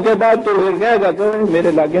जाएगा, उसके बाद तो फिर कहेगा तो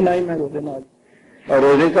मेरे लागे ना ही मैं रोजे ना। और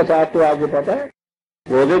रोजे का साथ तो आपको पता है,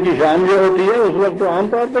 रोजे की शान जो होती है उस वक्त तो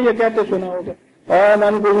आमतौर पर ये कहते सुना होगा, और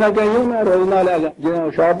मन कुछ ना कहीं मैं रोज ना लगा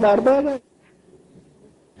शॉर्ट मारता है।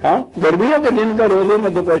 हाँ, गर्मियों के दिन का रोजे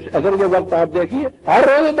में दोपहर असर के वक्त आप देखिए हर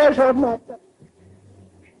रोजेदार शॉर्ट मारता है।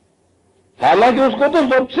 हालांकि उसको तो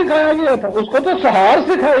जब्त सिखाया गया था, उसको तो सहार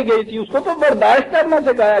सिखाई गई थी, उसको तो बर्दाश्त करना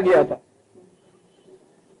सिखाया गया था।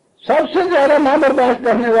 सबसे ज्यादा ना बर्दाश्त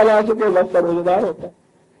करने वाला आज के वक्त का रोजेदार होता है।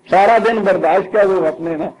 सारा दिन बर्दाश्त का वो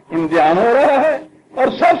अपने ना इम्तिहान हो रहा है, और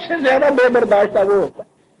सबसे ज्यादा बेबर्दाश्त का वो होता है।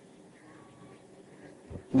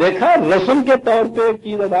 देखा, रस्म के तौर पे एक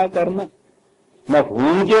चीज अदा करना,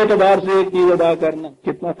 मफहूम के एतबार से एक चीज अदा करना,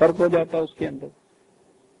 कितना फर्क हो जाता है उसके अंदर।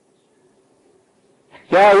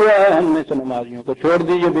 क्या हुआ है हम में से नमाजियों को, छोड़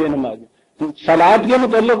दीजिए बेनमाजियों। सलाद के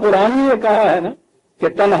मुतल्लिक़ कुरान में ये कहा है ना कि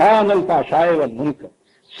तन्हा अनिल फ़ाहशाए वल मुनकर,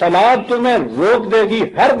 सलाद तुम्हें रोक देगी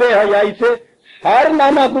हर बेहयाई से, हर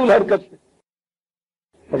नामाकूल हरकत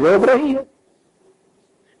से रोक रही है।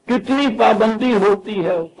 कितनी पाबंदी होती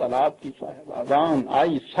है उस सलाद की। साहब अजान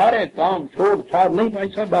आई, सारे काम छोड़ छाड़, नहीं भाई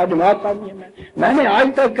साहब बाजमात आदमी है, मैंने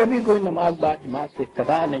आज तक कभी कोई नमाज बाजमात से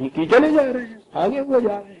कदा नहीं की, चले जा रहे हैं, आगे वो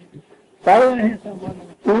जा रहे हैं, पढ़ रहे हैं सामान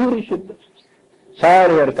पूरी शिद्दत,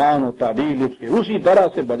 सारे अरकान और तादील उसके उसी तरह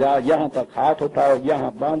से बजा, यहां तक हाथ उठाओ, यहां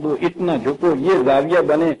बांधो, इतना झुको, ये जाविया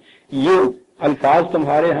बने, ये अल्फाज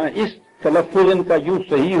तुम्हारे यहाँ इस तलफ्फुज़ इनका यूं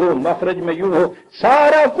सही हो, मखरज में यूं हो,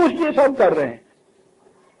 सारा कुछ ये सब कर रहे हैं।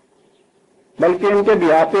 बल्कि इनके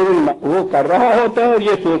बिहार पे वो कर रहा होता है और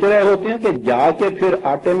ये सोच रहे होते हैं कि जाके फिर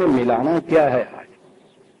आटे में मिलाना क्या है आज।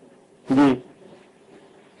 जी,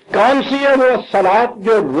 कौन सी है वो सलात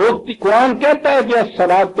जो रोकती? कुरान कहता है कि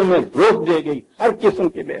सलात तुम्हें रोक दे गई हर किस्म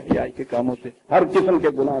के बेहयाई के कामों से, हर किस्म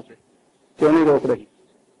के गुनाह से। क्यों नहीं रोक रही?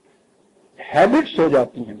 हैबिट्स हो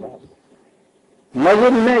जाती हैं बात।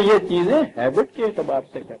 मज़हब में ये चीजें हैबिट के एतबार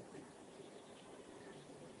से करते हैं।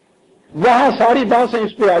 वहां सारी बातें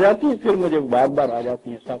इस पे आ जाती हैं, फिर मुझे बार बार आ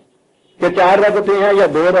जाती हैं सब कि 4 रखते हैं या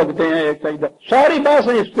 2 रखते हैं, एक सजदा, सारी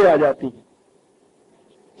बातें इस पे आ जाती हैं।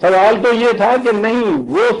 सवाल तो ये था कि नहीं,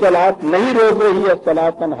 वो सलात नहीं रोक रही है,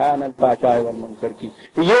 सलात तन्हा अनिल फ़ाहशाए वल मुनकर की,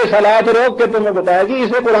 ये सलात रोक के तुम्हें बताएगी,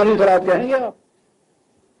 इसे पुरानी सलात कहेंगे आप?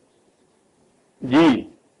 जी,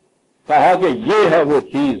 कहा कि ये है वो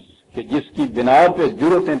चीज कि जिसकी बिना पे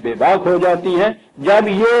जुर्रतें बेबाक हो जाती हैं। जब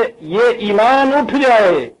ये ईमान उठ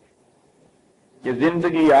जाए कि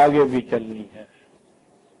जिंदगी आगे भी चलनी है,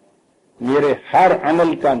 मेरे हर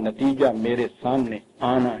अमल का नतीजा मेरे सामने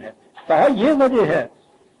आना है, कहा ये वजह है।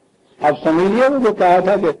 अब समझिए वो जो कहा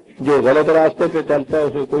था कि जो गलत रास्ते पे चलता है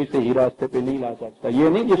उसे कोई सही रास्ते पे नहीं ला सकता, ये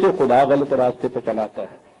नहीं जिसे खुदा गलत रास्ते पे चलाता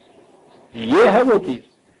है, ये है वो चीज।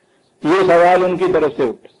 ये सवाल उनकी तरफ से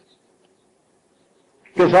उठा,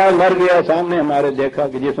 किसान मर गया, सामने हमारे देखा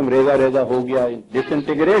कि जिस्म रेजा रेजा हो गया,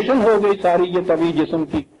 डिसइंटीग्रेशन हो गई सारी ये तभी जिस्म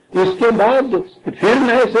की। इसके बाद फिर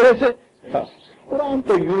नए सिरे से कुरान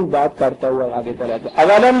तो यूं बात करता हुआ आगे चला था,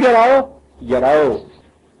 अवलम जराओ।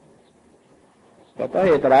 पता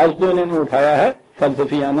है एतराज तो इन्होंने उठाया है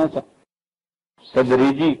फलसफियाना सा,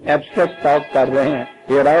 तदरीजी एब्स्ट्रैक्ट टॉक कर रहे हैं।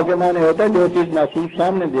 जराओ के माने होता है जो चीज महसूस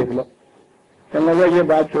सामने देख लो। कहने लगा ये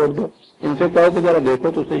बात छोड़ दो, इनसे कहो तो जरा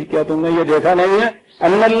देखो तो सही, क्या तुमने ये देखा नहीं है?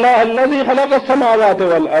 अन्नल्लाह अल्लज़ी खलक़ अस्समावाति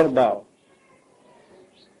वल अर्दा।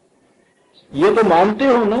 ये तो मानते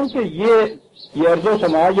हो ना कि ये अर्ज़ो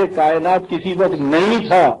समाज, ये कायनात किसी वक्त नहीं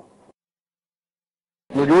था,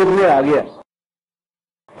 वजूद में आ गया।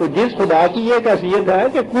 तो जिस खुदा की ये कैफियत है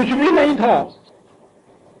कि कुछ भी नहीं था,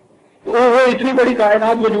 तो वो इतनी बड़ी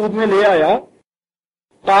कायनात वजूद में ले आया,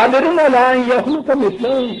 कादिरुन अला अन यख़्लुक़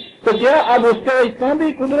मिस्लहु। तो क्या अब उसका इतना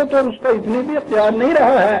भी कुदरत और उसका इतनी भी अख्तियार नहीं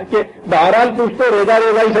रहा है कि बहरहाल कुछ तो रेजा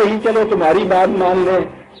रेजा ही सही, चलो तुम्हारी बात मान ले,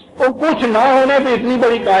 और कुछ ना होने पे इतनी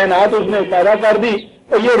बड़ी कायनात उसने पैदा कर दी,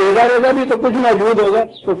 तो ये रेजा रेजा भी तो कुछ मौजूद होगा,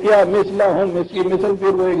 तो क्या मिसला हो मिसल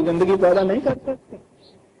फिर वो एक जिंदगी पैदा नहीं कर सकते?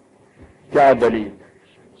 क्या दलील?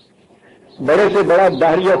 बड़े से बड़ा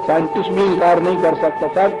दाहिया साइंटिस्ट भी इनकार नहीं कर सकता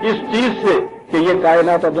था इस चीज से कि ये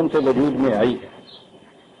कायनात अदम से वजूद में आई है।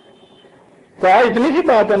 कहा इतनी सी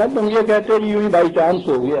बात है ना, तुम ये कहते हो यूं ही बाई चांस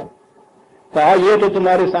हो गया। कहा ये तो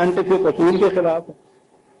तुम्हारे साइंटिफिक असूल के खिलाफ है,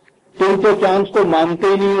 तुम तो चांस को मानते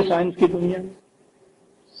ही नहीं हो साइंस की दुनिया में।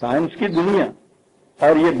 साइंस की दुनिया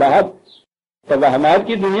और ये बात तवहमात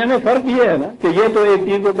की दुनिया में फर्क ये है ना कि ये तो एक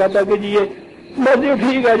चीज को कहता कि जी ये बस ये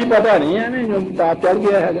ठीक है जी, पता नहीं है हमें, जो ताप चढ़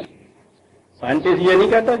गया है। साइंटिस्ट ये नहीं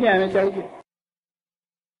कहता कि हमें चढ़ गया,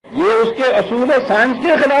 ये उसके असूल साइंस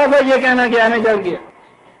के खिलाफ है ये कहना कि हमें चढ़ गया।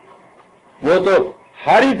 वो तो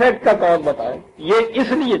हर इफेक्ट का कौन बताए, ये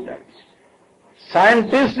इसलिए चढ़ गया।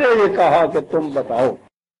 साइंटिस्ट से ये कहा कि तुम बताओ,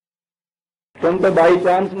 तुम तो बाई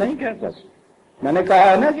चांस नहीं कह सकते। मैंने कहा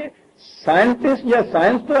है ना कि साइंटिस्ट या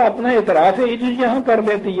साइंस तो अपना इतराफ ही चीज यहां कर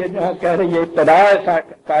देती है जहां कह रही है इब्तदा है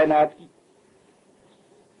कायनात की।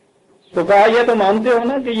 तो कहा ये तो मानते हो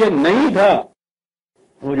ना कि ये नहीं था,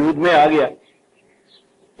 वजूद में आ गया।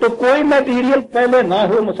 तो कोई मटीरियल पहले ना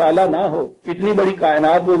हो, मसाला ना हो, इतनी बड़ी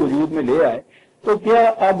कायनात वो वजूद में ले आए, तो क्या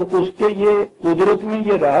अब उसके ये कुदरत में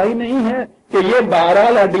ये रहा ही नहीं है कि ये 12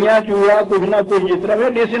 हड्डियां चूड़ा कुछ ना कुछ जिस तरह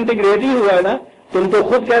में डिसइंटीग्रेट ही हुआ है ना, تم تو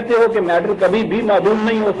خود کہتے ہو کہ میٹر کبھی بھی معدوم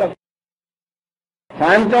نہیں ہو سکتا۔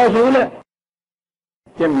 سائنس کا اصول ہے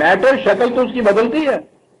کہ میٹر شکل تو اس کی بدلتی ہے،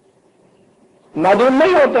 معدوم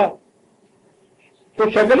نہیں ہوتا، تو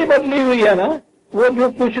شکل ہی بدلی ہوئی ہے نا۔ وہ جو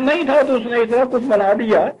کچھ نہیں تھا تو اس نے اتنا کچھ بنا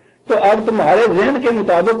دیا، تو اب تمہارے ذہن کے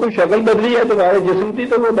مطابق کوئی شکل بدلی ہے، تمہارے جسم کی،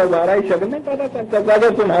 تو وہ دوبارہ ہی شکل نہیں پیدا کر سکتا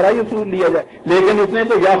اگر تمہارا ہی اصول لیا جائے۔ لیکن اس نے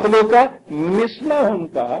تو یخلو کا مثلہم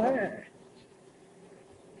کہا ہے،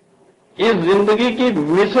 اس زندگی کی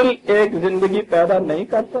مثل ایک زندگی پیدا نہیں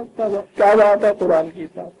کر سکتا۔ کیا بات ہے قرآن کی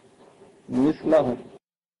ساتھ، مثلہم،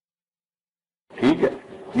 ٹھیک ہے،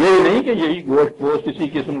 یہی نہیں کہ یہی گوشت پوشت اسی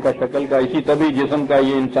قسم کا شکل کا اسی طبی جسم کا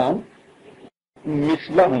یہ انسان،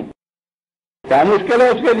 مثلہم، کیا مشکل ہے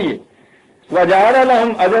اس کے لیے۔ وَجَعَلَ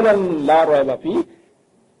لَهُمْ أَجَلًا لَا رَيْبَ فِيهِ،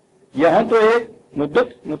 یہاں تو ایک مدت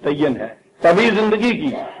متعین ہے طبی زندگی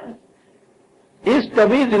کی، اس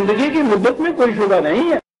طبی زندگی کی مدت میں کوئی شبہ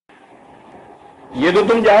نہیں ہے، یہ تو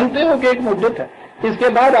تم جانتے ہو کہ ایک مدت ہے۔ اس کے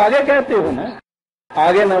بعد آگے کہتے ہو نا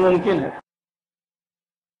آگے ناممکن ہے،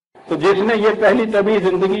 تو جس نے یہ پہلی طبی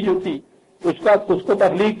زندگی جو تھی اس کو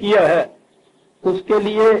تخلیق کیا ہے، اس کے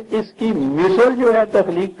لیے اس کی مثل جو ہے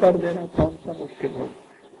تخلیق کر دینا کون سا مشکل ہو۔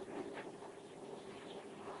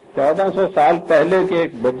 1400 سال پہلے کے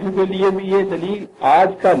ایک بدو کے لیے بھی یہ دلیل، آج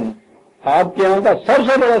کا آپ کے یہاں کا سب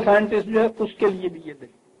سے بڑا سائنٹسٹ جو ہے اس کے لیے بھی یہ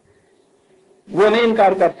دلیل، وہ نہیں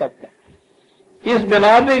انکار کر سکتا، اس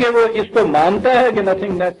بنا پہ کہ وہ اس کو مانتا ہے کہ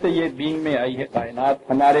نتھنگ نیس سے یہ بینگ میں آئی ہے کائنات،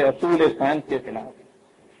 ہمارے اصول سائنس کے خلاف۔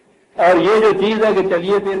 اور یہ جو چیز ہے کہ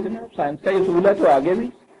چلیے پھر جناب سائنس کا اصول ہے تو آگے بھی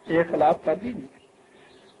یہ خلاف کر دیجیے،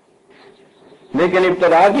 لیکن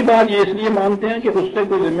ابتدا کی بات یہ اس لیے مانتے ہیں کہ اس سے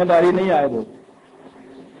کوئی ذمہ داری نہیں عائد ہوتی،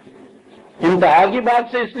 انتہا کی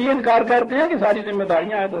بات سے اس لیے انکار کرتے ہیں کہ ساری ذمہ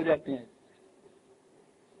داریاں عائد ہو جاتی ہیں۔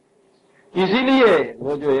 اسی لیے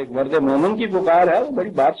وہ جو ایک مرد مومن کی پکار ہے وہ بڑی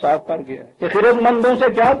بات صاف کر گیا ہے کہ خرد مندوں سے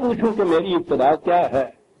کیا پوچھوں کہ میری ابتدا کیا ہے،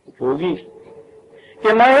 کچھ ہوگی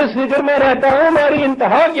کہ میں اس فکر میں رہتا ہوں میری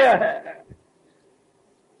انتہا کیا ہے،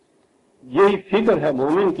 یہی فکر ہے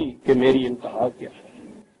مومن کی کہ میری انتہا کیا ہے۔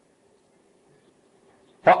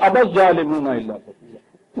 فَأَبَى الظَّالِمُونَ إِلَّا كَفُورًا،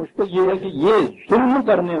 مشکل یہ ہے کہ یہ ظلم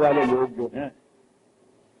کرنے والے لوگ جو ہیں،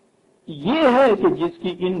 یہ ہے کہ جس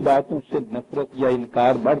کی ان باتوں سے نفرت یا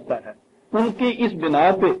انکار بڑھتا ہے، ان کی اس بنا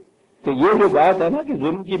پہ کہ یہ جو بات ہے نا کہ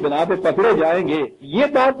ظلم کی بنا پہ پکڑے جائیں گے، یہ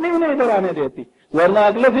بات نہیں انہیں ادھر آنے دیتی، ورنہ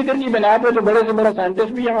اگلے فکر کی بنا پہ تو بڑے سے بڑا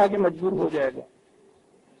سائنٹسٹ بھی یہاں آ کے مجبور ہو جائے گا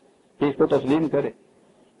کہ اس کو تسلیم کرے۔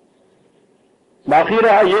 باقی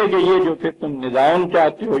رہا یہ کہ یہ جو پھر تم نظام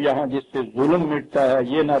چاہتے ہو یہاں جس سے ظلم مٹتا ہے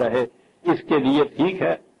یہ نہ رہے، اس کے لیے ٹھیک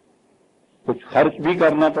ہے کچھ خرچ بھی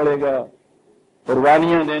کرنا پڑے گا،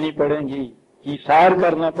 قربانیاں دینی پڑیں گی، ایثار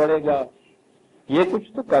کرنا پڑے گا، یہ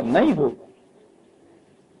کچھ تو کرنا ہی ہوگا۔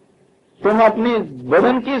 تم اپنی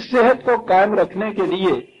بدن کی صحت کو قائم رکھنے کے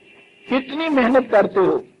لیے کتنی محنت کرتے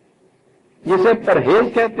ہو، جسے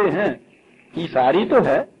پرہیز کہتے ہیں، ایثاری تو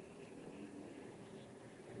ہے،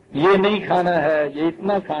 یہ نہیں کھانا ہے، یہ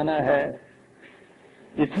اتنا کھانا ہے،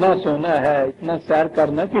 اتنا سونا ہے، اتنا سیر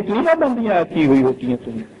کرنا، کتنی پابندیاں کی ہوئی ہوتی ہیں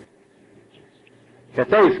تمہیں،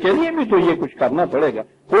 کہتا ہے اس کے لیے بھی تو یہ کچھ کرنا پڑے گا۔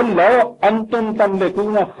 قُلْ لَوْ أَنْتُمْ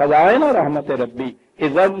تَمْلِكُونَ خَزَائِنَ رَحْمَتِ رَبِّي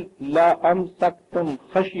إِذًا لَأَمْسَكْتُمْ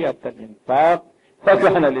خَشْيَةَ الْإِنفَاقِ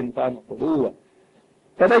فَكَانَ الْإِنسَانُ قَتُورًا،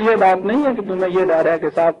 کہتا ہے یہ بات نہیں ہے کہ تمہیں یہ ڈر ہے کہ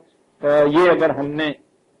صاحب یہ اگر ہم نے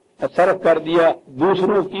صرف کر دیا،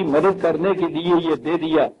 دوسروں کی مدد کرنے کے لیے یہ دے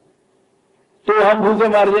دیا تو ہم بھوکے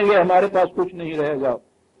مار جائیں گے، ہمارے پاس کچھ نہیں رہے گا۔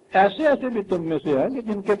 ایسے بھی تم میں سے ہیں کہ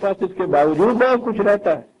جن کے پاس اس کے باوجود بہت کچھ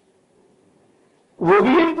رہتا ہے، وہ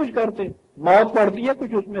بھی یہی کچھ کرتے، موت پڑتی ہے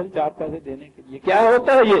کچھ اس میں سے 4 پیسے دینے کے لیے۔ کیا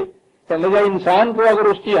ہوتا ہے یہ کہ لگا انسان کو اگر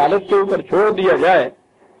اس کی حالت کے اوپر چھوڑ دیا جائے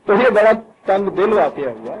تو یہ بڑا تنگ دل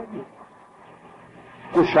واقعہ ہوا ہے،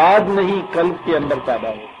 کشاد نہیں قلب کے اندر پیدا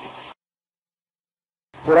ہوتی،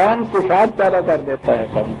 قرآن کشاد پیدا کر دیتا ہے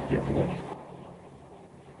قلب کے اندر۔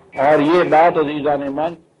 اور یہ بات عزیزان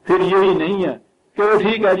ایمان پھر یہی نہیں ہے کہ وہ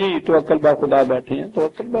ٹھیک ہے جی توکل با خدا بیٹھے ہیں،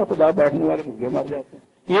 توکل با خدا بیٹھنے والے بھوکے مر جاتے ہیں۔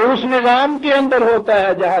 یہ اس نظام کے اندر ہوتا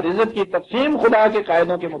ہے جہاں رزق کی تقسیم خدا کے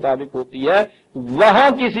قاعدوں کے مطابق ہوتی ہے، وہاں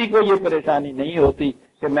کسی کو یہ پریشانی نہیں ہوتی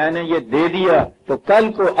کہ میں نے یہ دے دیا تو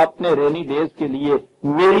کل کو اپنے رینی ڈیز کے لیے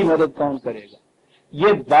میری مدد کون کرے گا۔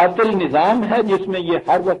 یہ باطل نظام ہے جس میں یہ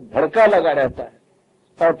ہر وقت دھڑکا لگا رہتا ہے،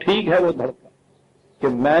 اور ٹھیک ہے وہ دھڑکا کہ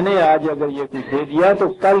میں نے آج اگر یہ کچھ دے دیا تو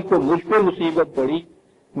کل کو مجھ پہ مصیبت پڑی،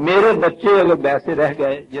 میرے بچے اگر ویسے رہ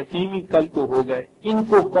گئے، یتیمی کل کو ہو گئے، ان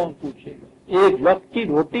کو کون پوچھے گا، ایک وقت کی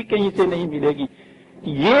روٹی کہیں سے نہیں ملے گی۔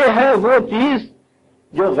 یہ ہے وہ چیز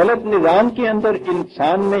جو غلط نظام کے اندر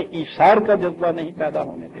انسان میں ایثار کا جذبہ نہیں پیدا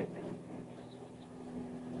ہونے دیتی۔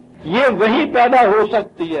 یہ وہی پیدا ہو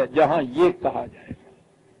سکتی ہے جہاں یہ کہا جائے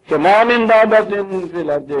کہ ما من دابۃ فی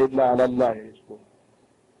الارض الا علی اللہ رزقها،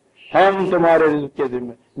 ہم تمہارے رزق کے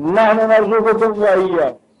ذمہ، نحن نرزقکم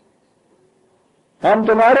وإیاکم، ہم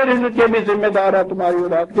تمہارے رزق کے بھی ذمہ دار ہیں، تمہاری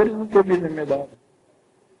اولاد کے رزق کے بھی ذمہ دار ہیں۔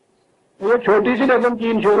 وہ چھوٹی سی رقم کی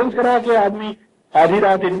انشورنس کرا کے آدمی آدھی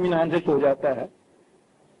رات اطمینان سے سو جاتا ہے،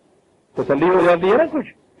 تسلی ہو جاتی ہے نا کچھ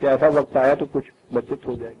کہ ایسا وقت آیا تو کچھ بچت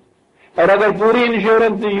ہو جائے گی۔ اور اگر پوری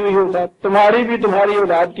انشورنس دی ہوئی ہوتا تمہاری بھی تمہاری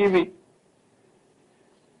اولاد کی بھی،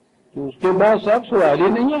 تو اس کے بعد سب سوال ہی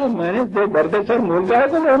نہیں ہے، میں نے برد سر مول کا ہے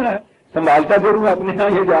تو لینا ہے، سنبھالتا پھروں اپنے یہاں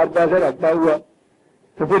یہ 4 پیسے رکھتا ہوا،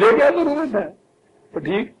 تو پھر یہ کیا ضرورت ہے؟ تو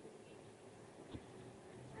ٹھیک،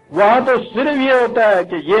 وہاں تو صرف یہ ہوتا ہے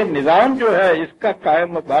کہ یہ نظام جو ہے اس کا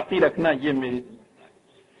قائم باقی رکھنا یہ میری ذمہ داری،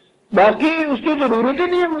 باقی اس کی ضرورت ہی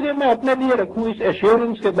نہیں ہے مجھے، میں اپنے لیے رکھوں اس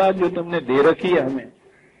ایشورنس کے بعد جو تم نے دے رکھی ہے ہمیں۔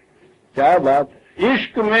 کیا بات ہے،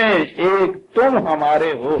 عشق میں ایک تم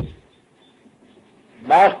ہمارے ہو،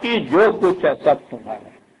 باقی جو کچھ ہے سب تمہارا،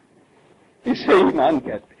 اسے ایمان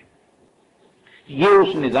کہتے ہیں۔ یہ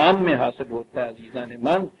اس نظام میں حاصل ہوتا ہے عزیزان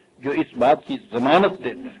من جو اس بات کی ضمانت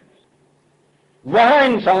دیتا ہے۔ وہاں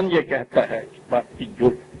انسان یہ کہتا ہے کہ باقی جو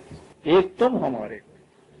ایک تم ہمارے ہو،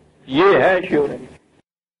 یہ ہے ایشورنس،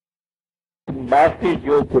 باقی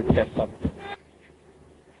جو کچھ ہے سب۔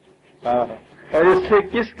 اور اس سے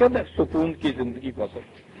کس قدر سکون کی زندگی بسر،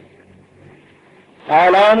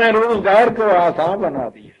 اعلان روزگار کو آسان بنا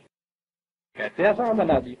دیا، کیسے آسان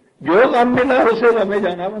بنا دیا؟ جو غم ملا اسے ہمیں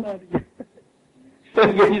جانا بنا دیا۔ تو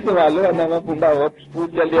یہی سوال ہے نا، میں پنڈا ہو اسکول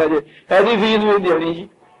چل گیا جی، ایسی فیس بھی دینی جی،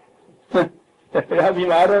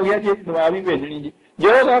 بیمار ہو گیا جی دعا بھی بھیجنی جی،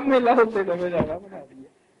 جو غم ملا اسے ہمیں جانا بنا دیا۔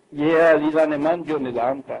 یہ ہے عزیزان من جو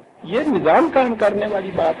نظام کا، یہ نظام قائم کرنے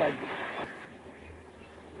والی بات آئی،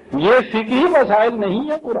 یہ فکری مسائل نہیں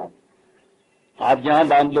ہے قرآن، آج یہاں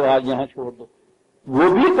باندھ لو آج یہاں چھوڑ دو، وہ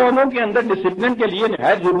بھی قوموں کے اندر ڈسپلن کے لیے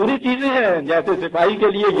نہایت ضروری چیزیں ہیں، جیسے سپاہی کے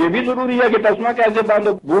لیے یہ بھی ضروری ہے کہ تسمہ کیسے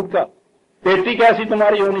باندھو بوٹ کا، پیٹی کیسی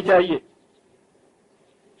تمہاری ہونی چاہیے۔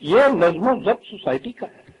 یہ نظم و ضبط سوسائٹی کا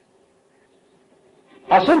ہے،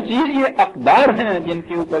 اصل چیز یہ اقدار ہیں جن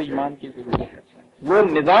کے اوپر ایمان کی ضرورت ہے، وہ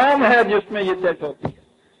نظام ہے جس میں یہ طے ہوتی ہے۔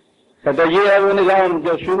 کہتے یہ ہے وہ نظام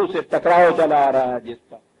جو شروع سے ٹکراؤ چلا آ رہا ہے، جس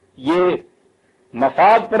کا یہ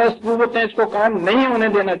مفاد پرست قوتیں اس کو کام نہیں ہونے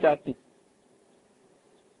دینا چاہتی،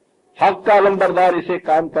 حق کا علمبردار اسے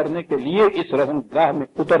کام کرنے کے لیے اس رحم گاہ میں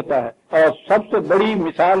اترتا ہے۔ اور سب سے بڑی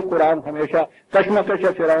مثال قرآن ہمیشہ کشمکش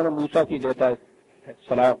فرعون و موسیٰ کی دیتا ہے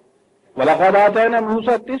سلام، وَلَقَدْ آتَيْنَا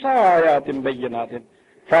مُوسَىٰ 9 آيَاتٍ بَيِّنَاتٍ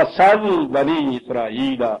فَاسْأَلْ بَنِي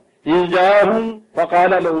إِسْرَائِيلَ إِذْ جَاءَهُمْ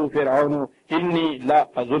فَقَالَ لَهُ فِرْعَوْنُ إِنِّي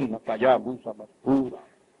لَأَظُنُّكَ يَا مُوسَىٰ مَسْحُورًا۔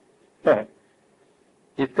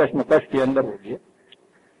 اس کشمکش کے اندر ہو گیا،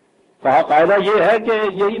 کہا قاعدہ یہ ہے کہ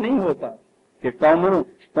یہی نہیں ہوتا کہ قوم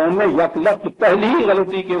میں یک لفظ پہلی ہی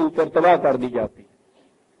غلطی کے اوپر تباہ کر دی جاتی ہے،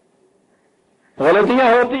 غلطیاں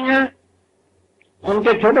ہوتی ہیں، ان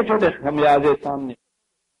کے چھوٹے چھوٹے خمیازے سامنے،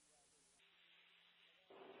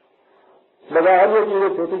 بظاہر یہ چیزیں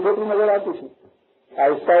چھوٹی چھوٹی نظر آتی تھی،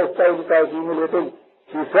 آہستہ آہستہ ان کا ایکومولیٹڈ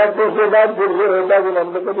ایفیکٹ کے بعد پھر یہ ہوتا ہے کہ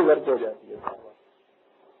نمبر کو بھی غرق ہو جاتی ہے۔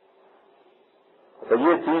 تو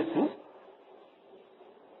یہ چیز تھی،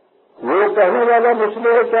 وہ کہنے والا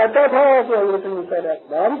مسئلہ کہتا تھا کہ حضرت موسیٰ علیہ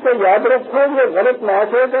السلام کو یاد رکھو یہ غلط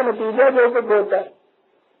معاشرے کا نتیجہ جو کچھ ہوتا ہے،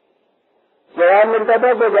 جواب ملتا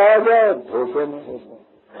تھا کہ جایا جائے دھوکے میں ہوتا،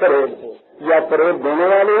 فریب ہو، یا فریب دینے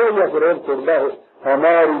والے ہو یا فریب کردہ ہو،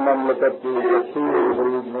 ہماری مملکت کی تفصیل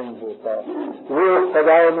غریب نہیں ہوتا، وہ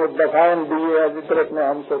سزائے میں دفان دیے فطرت میں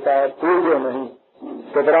ہم کو کہا پوجو نہیں،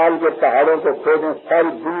 پٹرال کے پہاڑوں کو کھودیں، ساری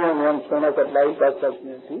دنیا میں ہم سونا سپلائی کر سکتے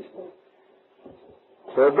ہیں، ٹھیک ہے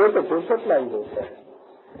کھودے تو پھر سپلائی ہوتا ہے۔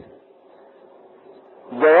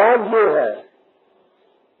 جواب یہ ہے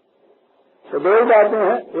تو دو باتیں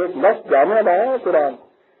ہیں، ایک لفظ جامع لایا ہے قرآن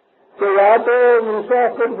کہ یا تو موسیٰ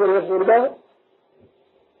خود فریب کردہ ہے،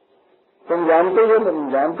 تم جانتے ہو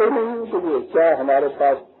جانتے نہیں کہ یہ کیا ہمارے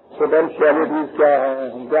پاس پوٹینشیلٹیز کیا ہیں،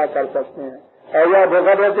 ہم کیا کر سکتے ہیں، اور یا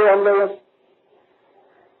دھوکہ دیتے ہم لوگ،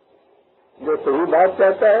 جو صحیح بات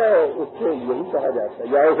کہتا ہے اس کو یہی کہا جاتا ہے،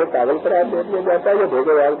 یا اسے پاگل قرار دے دیا جاتا ہے یا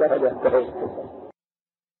دھوکے باز کہا جاتا ہے اس کو۔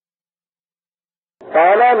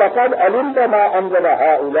 قال لقد علمت ما انزل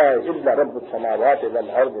هؤلاء الا رب السماوات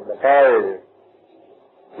والارض بصائر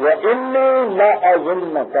واني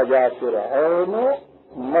لاظنك يا فرعون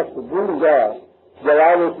مسبورا۔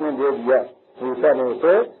 جواب اس نے دے دیا موسیٰ نے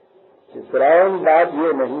اسے کہ فرعون بات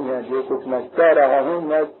یہ نہیں ہے جو کچھ میں کہہ رہا ہوں،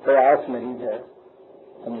 میں قیاس نہیں ہے،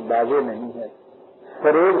 اندازے نہیں ہے،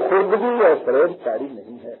 فریب خوردگی اور فریب کاری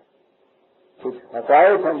نہیں ہے، کچھ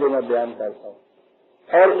حقائق ہیں جو میں بیان کرتا ہوں۔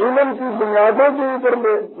 اور علم کی بنیادوں کے اوپر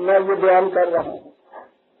میں یہ بیان کر رہا ہوں،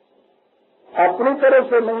 اپنی طرف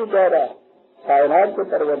سے نہیں کہہ رہا، کائنات کے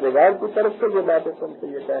پروردگار کی طرف سے یہ باتیں تم سے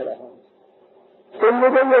یہ کہہ رہا ہوں۔ تم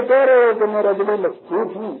مجھے یہ کہہ رہے ہو کہ میں رجل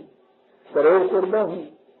مخصوص ہوں، فریب کردہ ہوں،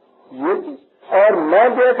 یہ اور میں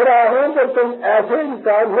دیکھ رہا ہوں کہ تم ایسے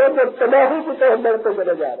انسان ہو جو تباہی کی طرف بڑھتے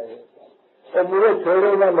چلے جا رہے ہو، اور مجھے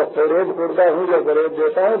چھوڑو نہ میں فریب کردہ ہوں یا فریب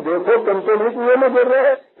دیتا ہوں، دیکھو تم تو نہیں کنویں میں گر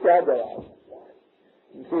رہے، کیا جواب؟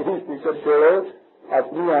 فکر چھوڑو،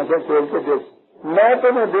 اپنی آنکھیں کھول کے دیکھ، میں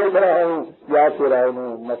تمہیں دیکھ رہا ہوں، یا فرعون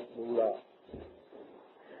مسبورا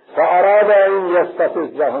فاراد ان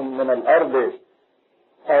یستفزهم من الارض،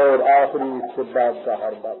 اور آخری استبداد کا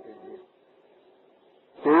ہر بات یہ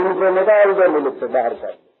کہ ان کو نکال دے، ملک سے باہر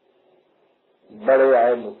کر دے۔ بڑے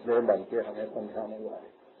آئے مسئلے بن کے ہمیں سمجھانے والے،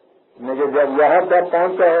 لیکن جب یہاں تک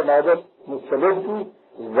پہنچا ہے نوبت مستبد کی،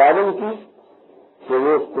 ظالم کی، کہ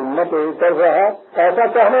وہ سنت اتر رہا، ایسا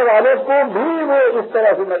کہنے والے کو بھی وہ اس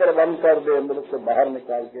طرح سے نظر بند کر دے، ملک سے باہر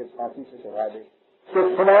نکال کے پھانسی سے چڑھا دے کہ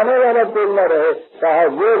سنانے والا کوئی نہ رہے، کہا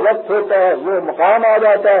وہ وقت ہوتا ہے، وہ مقام آ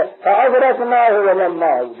جاتا ہے، فاغرقنا ہو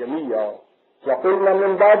ولما جميعا وقلنا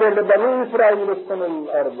من بعد لبني اسرائيل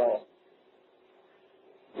اسكنوا الارض۔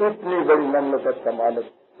 اتنی بڑی مملکت کا مالک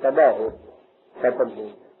تباہ ہو، ختم ہو،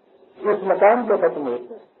 اس مقام پہ ختم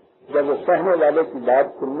ہوتا ہے جب وہ کہنے والے کی بات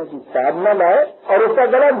سننے کی چاہ نہ لائے اور اس کا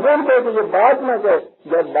گلا ڈھونڈ دے کہ یہ بات نہ کہے۔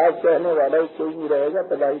 جب بات کہنے والا کوئی نہیں رہے گا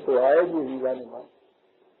تباہی تو آئے گی ہی جانے والا۔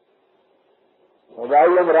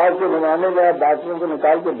 موبائل امراض کے زمانے میں آپ ڈاکٹروں کو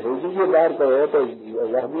نکال کے بھیج دیجیے باہر کرے تو وہ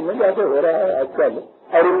بھی نہیں جیسے ہو رہا ہے آج کل،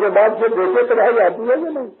 اور اس کے بعد پھر دیکھے تباہی آتی ہے کہ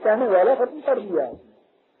نہیں، کہنے والا ختم کر دیا۔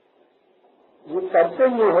 یہ کرتے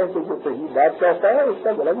یہ ہے کہ جو صحیح بات کہتا ہے اس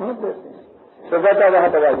کا غلط نہیں دیتے ہیں، تو کہتا وہاں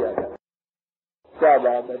تباہی آ جائے۔ کیا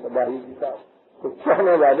بات ہے تباہی کی کا، تو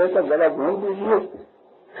کہنے والے کا گلا ڈھونڈ دیجیے،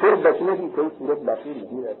 پھر بچنے کی کوئی صورت باقی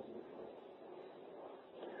نہیں رہتی۔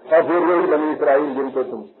 اور پھر وہی بنی اسرائیل جن کو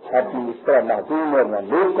تم اپنی اس طرح معصوم اور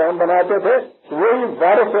مملوک قوم بناتے تھے، وہی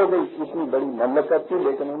وارث ہو گئی اتنی بڑی مملکت کی،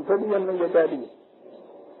 لیکن ان سے بھی ہم نے یہ کہہ دیا۔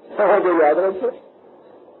 سب کو یاد رکھو،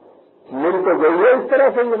 مل تو گئی ہے اس طرح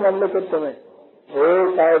سے یہ مملکت تمہیں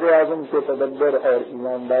ایک قائد اعظم کے تدبر اور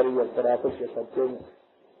ایمانداری اور شرافت کے خرچے میں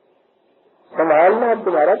سنبھالنا اب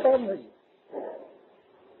تمہارا کام نہیں۔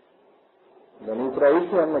 بنی اسرائیل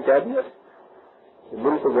سے ہم نے کہہ دیا کہ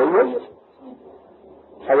مل تو گئی ہے،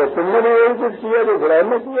 اگر تم نے بھی یہی کچھ کیا تو فرعون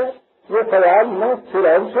نے کیا۔ یہ خیال نہ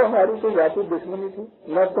فرعون سے ہماری کوئی ذاتی دشمنی تھی،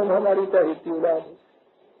 نہ تم ہماری توحید کی اولاد ہو،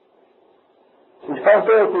 یہاں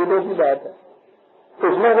تو عقیدے کی بات ہے۔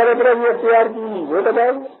 اس نے غلط روی اختیار کی وہ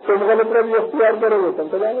تباہ، تم غلط روی اختیار کرو گے تم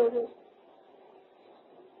تباہ ہو گئے۔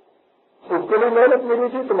 اس کے لیے محنت ملی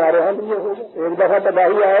تھی، تمہارے ہاں بھی یہ ہوگا۔ ایک دفعہ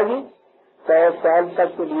تباہی آئے گی، 100 سال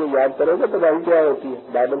تک کے لیے یاد کرو گے تباہی کیا ہوتی ہے،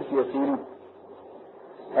 بائبل کی اصول۔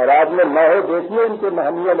 اور آپ نے لاہو دیکھیے ان کے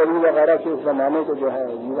محمیہ نبی وغیرہ کے اس زمانے کو جو ہے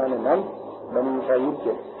ایران من بنی اسرائیل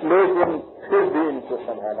کے، لیکن پھر بھی ان کو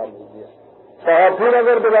سنبھالا نہیں گیا۔ اور پھر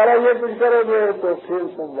اگر دوبارہ یہ کچھ کرو گے تو پھر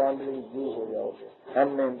تم وانڈرنگ جو ہو جاؤ گے۔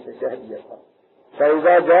 ہم نے ان سے کہہ دیا تھا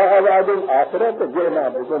فَإِذَا جَاءَ وَعْدُ الْآخِرَةِ جِئْنَا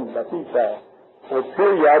بِكُمْ لَطِيفًا، اور پھر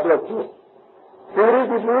یاد رکھو پوری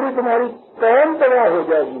کی پوری تمہاری قوم تباہ ہو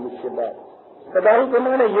جائے گی۔ اس کے بعد تباہی کے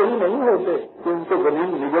معنی یہی نہیں ہوتے کہ ان کو زمین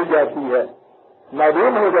نگل جاتی ہے،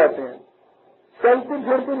 معدوم ہو جاتے ہیں، چلتی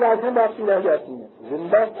پھرتی لاشیں باقی رہ جاتی ہیں۔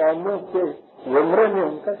 زندہ قوموں کے زمرے میں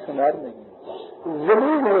ان کا شمار نہیں،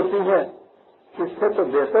 زمین ہوتی ہے۔ اس سے تو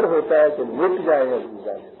بہتر ہوتا ہے کہ مٹ جائے اور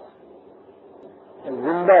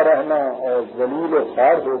زندہ رہنا اور ذلیل و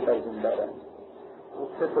خوار ہو کر زندہ رہنا، اس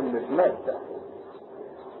سے تو مٹنا اچھا ہے۔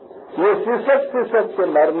 یہ سسک سے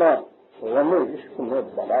مرنا غم عشق میں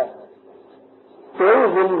بڑا ہے۔ کوئی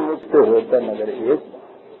ظلم مجھ سے ہوتا مگر ایک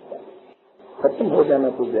ختم ہو جانا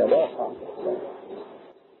تو زیادہ آسان ہوتا ہے۔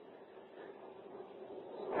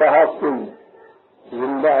 کہا تم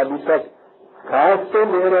زندہ ابھی تک گھاس تو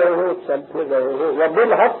لے رہے ہو، چلتے رہے ہو،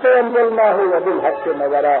 وبالحق انزلنا ہو وبالحق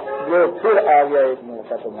نظرا، جو پھر آ گیا ایک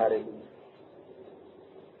موقع تمہارے لیے،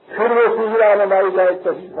 پھر وہ سورہ نمائی کا ایک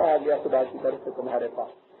صحیفہ آ گیا خدا کی طرف سے تمہارے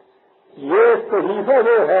پاس۔ یہ صحیفہ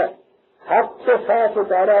وہ ہے حق کے ساتھ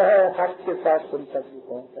اتارا ہے، حق کے ساتھ تم تک بھی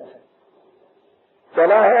پہنچا ہے۔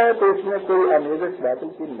 چلا ہے تو اس میں کوئی امیزش باطل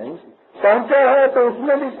کی نہیں تھی، پہنچا ہے تو اس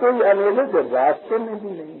میں بھی کوئی امیزش راستے میں بھی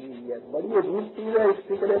نہیں ہوئی ہے۔ بڑی عجیب چیز ہے اس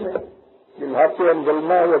فکرے میں، بالحق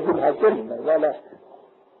انزلنا یا بالحق نظر والا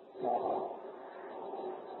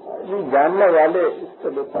یہ جاننے والے اس سے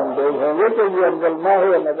لطف اندوز ہوں گے کہ یہ انزلنا ہو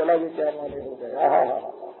یا نزلہ کے کیا مانے ہو گئے۔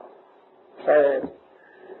 خیر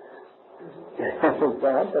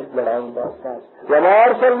کہاں تک بڑھاؤں بات کا وما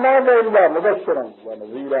ارسلناک الا مبشرا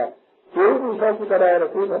ونذیرا، کوئی دوسرا کی طرح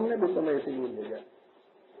رسول ہم نے بھی تمہیں اسی لیے بھیجا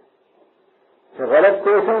غلط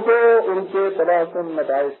کوشوں کو ان کے تباہکن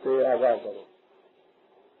نتائج سے آگاہ کرو،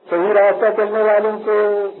 صحیح راستہ چلنے والوں کو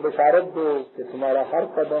بشارت دو کہ تمہارا ہر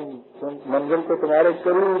قدم منزل کو تمہارے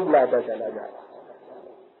قریب لاتا چلا جا رہا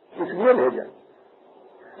ہے، اس لیے بھیجا۔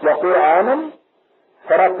 وقرآن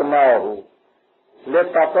فرق نہ ہو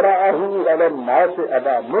لتقرأہ علی الناس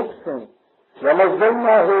علی مکث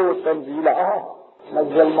ونزلناہ تنزیلا،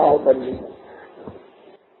 نزلناہ تنزیلا۔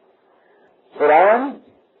 قرآن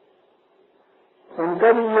ان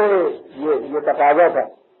کا بھی یہ تقاضا تھا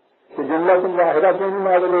کہ جملہ تم واحدہ کیوں نہیں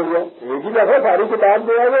نازل ہو گیا، ایک ہی دفعہ ساری کتاب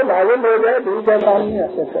دے آئے نازل ہو جائے، دور کا کام نہیں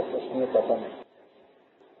ایسے پتہ نہیں۔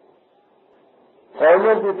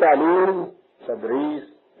 قوموں کی تعلیم، تدریس،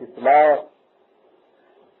 اصلاح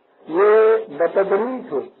یہ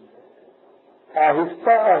بتدریج ہوتی ہے،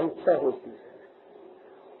 آہستہ آہستہ ہوتی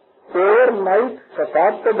ہے۔ اوور نائٹ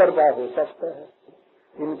فساد تو برپا ہو سکتا ہے،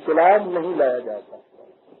 انقلاب نہیں لایا جا سکتا۔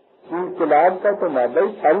 انقلاب کا تو مادہ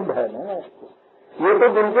قلب ہے نا، یہ تو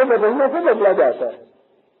دل کے بدلنے سے بدلا جاتا ہے،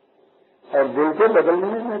 اور دل کے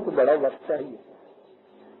بدلنے میں تو بڑا وقت چاہیے۔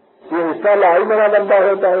 یہ حصہ لائی بڑا لمبا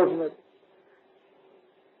ہوتا ہے، اس میں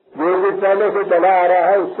جو بھی پہلے سے چلا آ رہا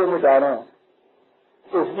ہے اس کو مٹانا،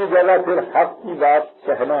 اس کی جگہ پھر حق کی بات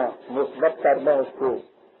کہنا، مثبت کرنا، اس کو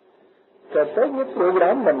کہتا ہے یہ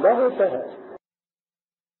پروگرام لمبا ہوتا ہے۔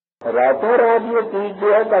 راتوں رات یہ چیز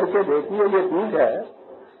جو ہے کر کے دیکھیے، یہ چیز ہے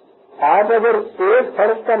آپ اگر ایک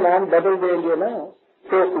فرق کا نام بدل دیں گے نا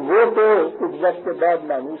تو وہ تو کچھ وقت کے بعد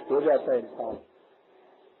مایوس ہو جاتا ہے انسان۔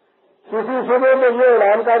 کسی صبح میں یہ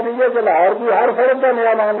اعلان کر دیجیے کہ لاہور کی ہر فرق کا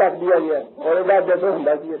نیا نام رکھ دیا گیا اور ایک بات جیسے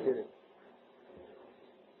ہندا کیے پھر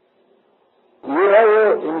یہ ہے وہ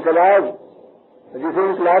انقلاب، جسے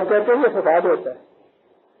انقلاب کہتے ہیں یہ فساد ہوتا ہے۔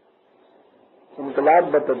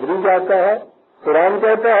 انقلاب بتدریج آتا ہے۔ قرآن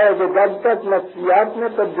کہتا ہے کہ جب تک نفسیات میں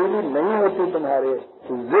تبدیلی نہیں ہوتی، تمہارے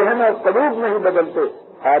ذہن اور قلوب نہیں بدلتے،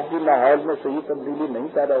 آج کی ماحول میں صحیح تبدیلی نہیں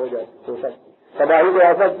پیدا ہو سکتی، تباہی تو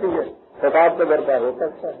آ سکتی ہے، فساد تو برپا ہو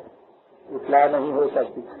سکتا ہے، اصلاح نہیں ہو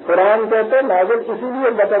سکتی۔ قرآن کہتے ہیں نازل اسی لیے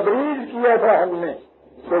بتدریج کیا تھا ہم نے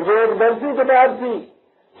کہ جو ایک درسی کتاب تھی،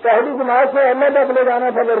 پہلی جماعت سے احمد تک لے جانا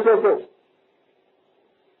تھا لڑکے کو،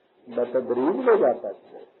 بتدریج لے جاتا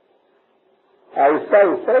تھا، آہستہ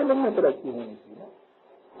آہستہ علم میں ترقی ہونی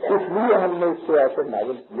چاہیے، اس لیے ہم نے اس کو ایسے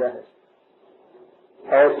نازل کیا ہے۔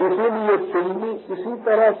 اور اسی لیے تم بھی اسی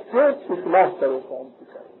طرح سے اصلاح کرو، کام کی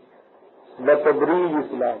کرو، بتدریج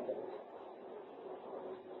اصلاح کرو،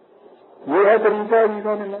 یہ ہے طریقہ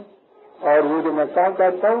انہوں نے۔ اور یہ جو میں کام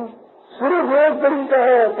کرتا ہوں صرف ایک طریقہ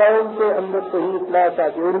ہے قوم کے اندر صحیح اصلاح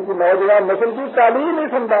تاکہ ان کی نوجوان نسل کی تعلیم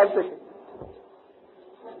اس انداز سے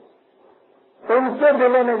ان سے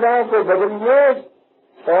دل و نگاہ کو بدلیے،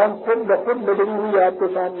 قوم خود بخود بدلی ہوئی آپ کے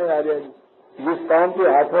سامنے آ جائے گی۔ جس قوم کے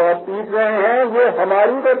ہاتھوں ہاتھ پیٹ رہے ہیں یہ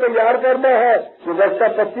ہماری کو تیار کرنا ہے کہ گزشتہ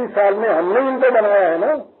 25 سال میں ہم نے ان کو بنایا ہے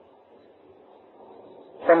نا،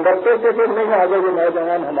 سنگتوں سے پھر نہیں آگے جو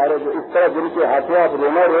نوجوان ہمارے جو اس طرح جن کے ہاتھوں آپ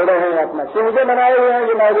رونا رو رہے ہیں اپنا کن سے بنائے ہوئے ہیں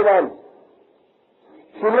یہ نوجوان،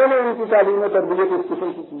 کنہوں نے ان کی تعلیم و تربیت اس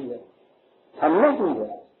قسم کی ہے؟ ہم نے کی ہے،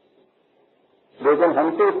 لیکن ہم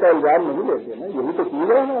سے اس کا الزام نہیں لیتے نا، یہی تو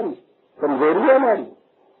چیز ہے ہماری، کمزوری ہے ہماری،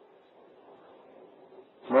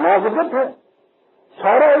 منافقت ہے،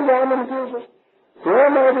 سارا الزام ان کے اوپر۔ کیوں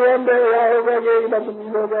نوجوان یا ہوگا کہ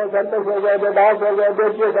بدتمیز ہو گیا، سرکش ہو گیا، بےباس ہو گیا،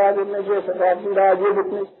 دیکھیے صاحب ان میں جو سرکاری رہا یہ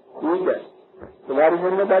جتنی ٹھیک ہے، تمہاری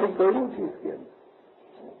ذمہ داری کوئی نہیں تھی اس کے اندر،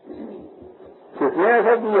 کس نے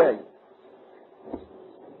ایسا کیا ہے؟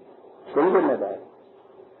 کوئی ذمہ دار۔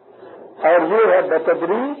 اور یہ ہے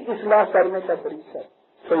بتدریج اصلاح کرنے کا طریقہ،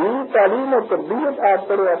 صحیح تعلیم اور تربیت آپ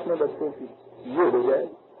کرو اپنے بچوں کی، یہ ہو جائے۔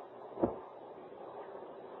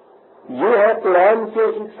 یہ ہے قرآن کے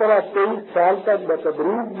اس طرح 23 سال تک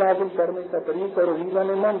بتدریج نازل کرنے کا طریقہ، اور حضرت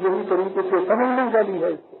نے یہی طریقے سے سمجھنے کا بھی ہے،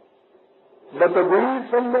 اس کو بتدریج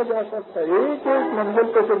سمجھا جا سکتا ہے، ایک ایک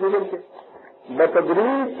منزل کو سے گزر کے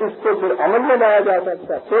بتدریج اس کو پھر عمل میں لایا جا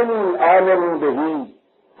سکتا ہے۔ تم آمنوا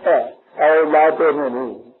بہ اور لاتے میں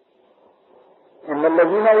نہیں، ان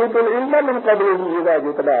الذین اوتوا العلم من قبلہ اذا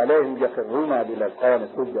یتلی علیہم یخرون للأذقان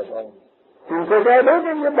سجدا۔ ان کو کہہ دو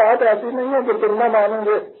کہ یہ بات ایسی نہیں ہے کہ تم نہ مانو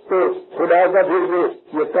گے تو خدا کا پھر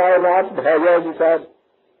یہ کائنات ڈھہ جائے گی، صاحب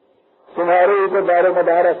تمہارے اوپر دار و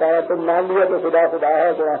مدار ہے سارا، تم مان لیا تو خدا خدا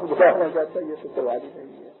ہے، قرآن گزارنا چاہتا ہے، یہ تو سوال ہی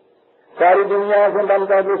نہیں ہے۔ ساری دنیا سے بند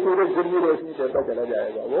کر کے سورج پھر بھی روشنی دیتا چلا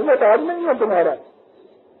جائے گا، وہ محتاج نہیں ہے تمہارا،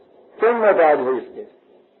 تم محتاج ہو اس کے۔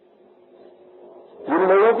 جن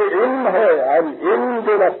لوگوں کو علم ہے اور علم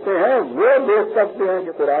جو رکھتے ہیں وہ دیکھ سکتے ہیں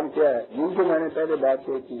کہ قرآن کیا ہے۔ جن کو میں نے پہلے بات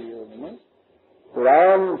کی ہے،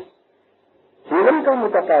 قرآن علم کا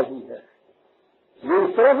متقاضی ہے، یہ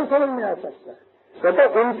اس طرح سے سمجھ میں آ سکتا ہے۔ کہتے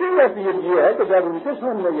ان کی نصیحت یہ ہے کہ جب ان کے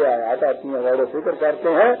سامنے یہ آیات آتی ہیں غور و فکر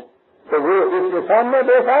کرتے ہیں تو وہ اس کے سامنے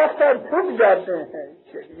بے خاص کر چھٹ جاتے ہیں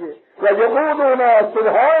اس کے لیے یقولون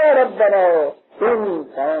سبحان ربنا ان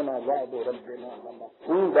کان وعد ربنا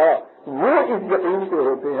لمفعولا، وہ اس یقین پہ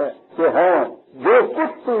ہوتے ہیں کہ ہاں جو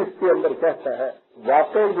کچھ تو اس کے اندر کہتا ہے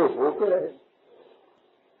واقعی جو ہو کے رہے.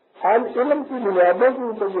 آج علم کی بنیادوں کے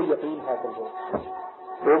اوپر یہ یقین حاصل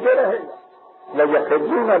ہو کے رہے گا.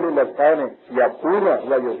 لَيَخِرُّونَ لِلْأَذْقَانِ يَبْكُونَ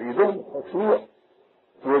وَيَزِيدُهُمْ خُشُوعًا.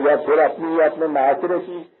 وہ یا پھر اپنے معاشرے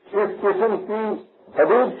کی اس قسم کی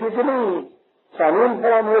حدود شکنی، قانون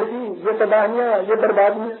فراموشی، یہ تباہیاں، یہ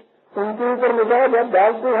بربادیاں ان کے اوپر نگاہ جب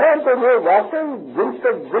ڈالتے ہیں تو وہ واقعی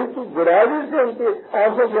دل کی گرازی سے ان کے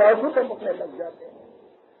آنکھوں کے آنسو ٹپکنے لگ جاتے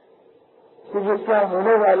ہیں کہ یہ کیا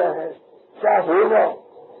ہونے والا ہے، کیا ہوگا.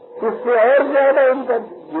 اس سے اور زیادہ ان کا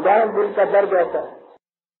جدان دل کا ڈر جاتا ہے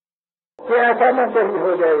کہ ایسا نہ کہیں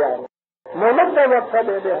ہو جائے گا، محنت کا وقت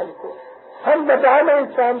دے دے ہم کو، ہم بتا لیں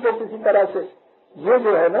اس کام کو کسی طرح سے. یہ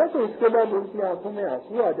جو ہے نا تو اس کے بعد ان کی آنکھوں میں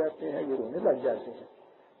آنسو آ جاتے ہیں، یہ رونے لگ جاتے ہیں.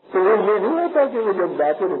 تو یہ نہیں ہوتا کہ وہ جب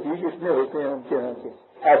باتیں رفیق اس میں ہوتے ہیں ان کے یہاں کے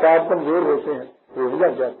آساد کمزور ہوتے ہیں رونے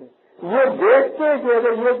لگ جاتے ہیں. یہ دیکھ کے کہ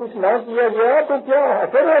اگر یہ کچھ نہ کیا گیا تو کیا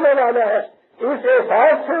حاصل ہونے والا ہے، اس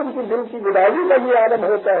احساس سے ان کی دل کی گدازی کا یہ عالم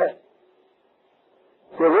ہوتا ہے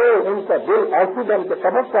کہ وہ ان کا دل آنسو بن کے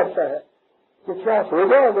سبق کرتا ہے کہ کیا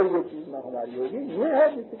ہوگا اگر یہ چیز نہ ہماری ہوگی. یہ ہے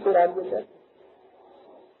جس کو قرآن کو کہتے ہیں.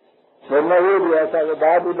 ورنہ وہ بھی ایسا کہ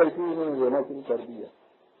بات ادھر کی انہوں نے رونا شروع کر دیا.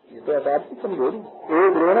 یہ تو احساس کی کمزوری.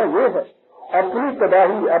 ایک رونا یہ ہے اپنی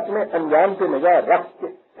تباہی اپنے انجام سے نگاہ رکھ کے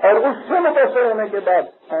اور اس سے متاثر ہونے کے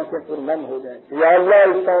بعد آنکھیں پرنم ہو جائیں یا اللہ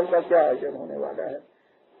اس کام کا کیا حشر ہونے والا ہے.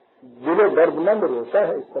 دل درد مند روتا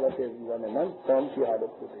ہے اس طرح سے دیوانے مند قوم کی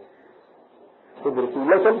حالت کو دیکھ. تو رسول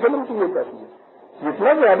اللہ صلی اللہ علیہ وسلم کی یہ کیفیت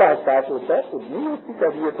جتنا زیادہ حساس ہوتا ہے اتنی اس کی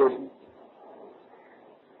کیفیت ہوتی.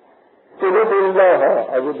 چلو اللہ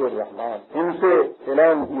عبد الرحمان ان سے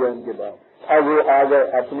اعلان کیا ان کے بعد اب وہ آ گئے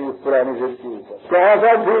اپنی اس پرانی ضد کے اوپر. کہاں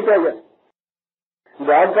صاحب ٹھیک ہے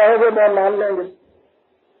بات کہو گے تو مان لیں گے،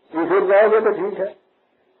 پھر کہو گے تو ٹھیک ہے.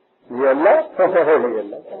 یہ اللہ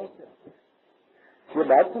یہ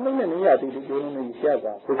بات سمجھ میں نہیں آتی تھی کہ انہوں نے یہ کیا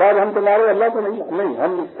کہا. تو صاحب ہم تمہارے اللہ کو نہیں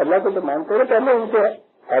ہم اللہ کو تو مانتے ہیں. پہلے ان کے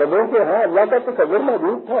عربوں کے ہاں اللہ کا تصور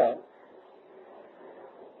موجود تھا.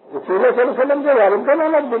 رسول اللہ صلی اللہ علیہ وسلم کے والد کا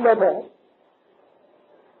نام عبداللہ تھا.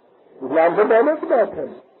 اسلام سے پہلے کی بات ہے.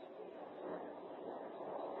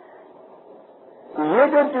 یہ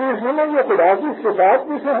جو چیز ہے نا یہ خدا کی صفات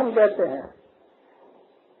جسے ہم کہتے ہیں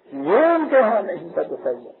یہ ان کے ہاں نہیں تھا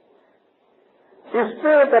تصور. اس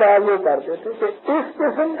پہ اعتراض یہ کرتے تھے کہ اس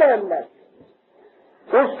قسم کا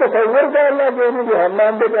اللہ اس تصور کا اللہ جو ہم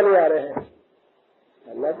مانتے چلے آ رہے ہیں.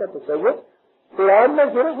 اللہ کا تصور قرآن میں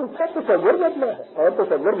صرف اس کا تصور بدلا ہے اور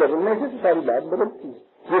تصور بدلنے سے ساری بات بدلتی ہے.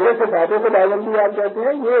 جسے صفاتوں کو پابندی آپ کہتے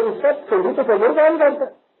ہیں یہ اس کا صحیح تصور کام کرتا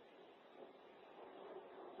ہے.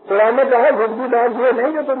 قرآن نے کہا جبکہ بات یہ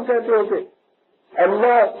نہیں کہ تم کہتے ہو کہ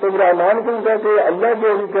اللہ تم رحمان کو کہتے اللہ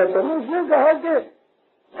جو بھی کہتے ہیں. اس نے کہا کہ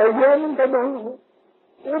ایام کا نہیں ہو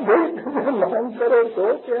وہ مان کرو تو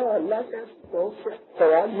کیا اللہ کا تو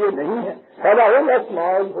سوال یہ نہیں ہے. فلاح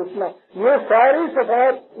اسماء الحسنی یہ ساری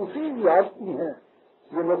صفات اسی یاد کی ہیں.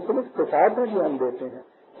 یہ مختلف صفات ہیں جو ہم دیتے ہیں.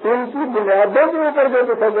 ان کی بنیادوں کے اوپر جو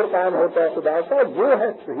تصور قائم ہوتا ہے خدا کا وہ ہے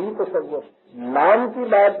صحیح تصور. نام کی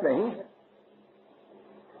بات نہیں ہے.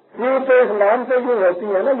 یہ تو اس نام سے جو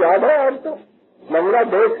ہوتی ہے نا یاد ہے آج تو بنگلہ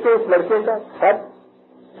دیش کے اس لڑکے کا خط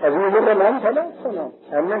عزیز کا نام تھا نا اس کا نام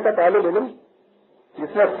ایم اے کا طالب علم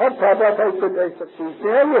جس نے خط چھاپا تھا اس کو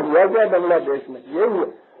پوچھتے ہیں یہ ہوا کیا بنگلہ دیش میں. یہ ہوا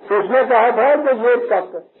تو اس نے کہا تھا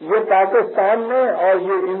کہ یہ پاکستان میں اور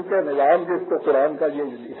یہ ان کے نظام جس کو قرآن کا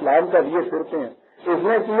یہ اسلام کا یہ فرقے ہیں اس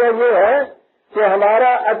نے کیا یہ ہے کہ ہمارا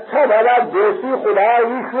اچھا بھلا دیسی خدا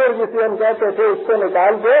ایشور جسے ہم کہتے تھے اس کو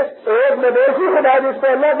نکال کے ایک ودیشی خدا جس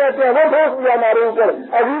کو اللہ کہتے ہیں وہ بھیج دیا ہمارے اوپر.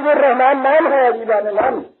 عزیز الرحمان نام ہے عزیزان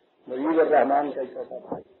نام عزیز الرحمان کا چھوٹا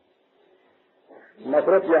بھائی.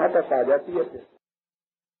 نفرت یہاں تک آ جاتی ہے.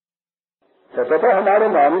 کہتا تھا ہمارے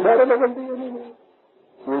نام دھارے بدل دیے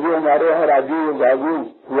وہ جو ہمارے یہاں راجو گاجو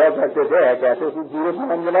ہوا کرتے تھے کیسے خوبصورت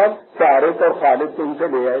نام جناب شارق اور خالد کو ان سے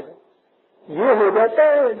لے آئے تھے. یہ ہو جاتا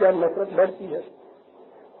ہے جب نفرت بڑھتی ہے.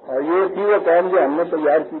 اور یہ تھی وہ قوم جو ہم نے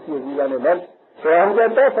تیار کی تھی عزیزہ نے بل تو ہم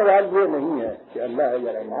کہتا ہے سوال یہ نہیں ہے کہ اللہ ہے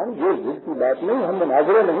یا رحمان یہ ضد کی بات نہیں. ہم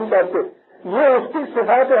مناظرے نہیں کرتے. یہ اس کی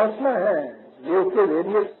صفات حسنہ ہیں. یہ اس کے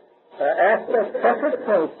ویریس ایسپیکٹس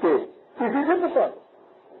ہیں اس کے کسی سے پتا.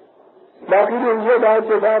 باقی جو یہ بات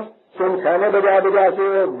کے ساتھ تم کھانے بجا کے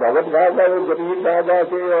بھگت بھاگا ہو جدید بھاگا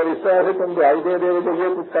کے اور اس طرح سے تم دہائی دے تو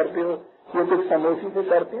یہ کچھ کرتے ہو یہ کچھ خاموشی سے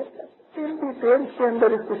کرتے ہیں. ان ڈیٹیلس کے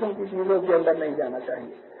اندر اس قسم کی چیزوں کے اندر نہیں جانا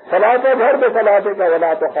چاہیے. صلاۃ گھر پہ صلاۃ کا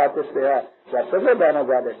ولا تو خاطر سے ہے دانا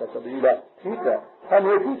زیادہ کا سبیلا. ٹھیک ہے, ہم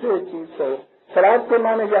اسی سے ایک چیز کو صلاۃ کے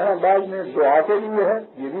معنی یہاں بعض میں دعا کے لیے ہے,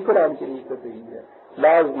 یہ بھی قرآن کی روح سے صحیح ہے.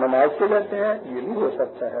 بعض نماز کے لیتے ہیں, یہ بھی ہو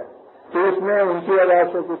سکتا ہے. تو اس میں ان کی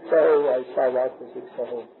آواز سے کچھ کہو یا اس کا آواز سے کچھ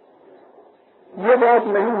کہو, یہ بات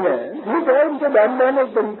نہیں ہے. ٹھیک ہے, ان کے دان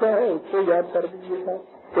ایک طریقہ ہے, اس کو یاد کر دیجیے گا.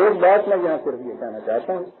 ایک بات میں یہاں صرف یہ کہنا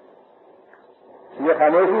چاہتا ہوں, یہ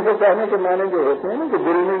خاموشی سے کہنے کے معنی جو ہوتے ہیں نا کہ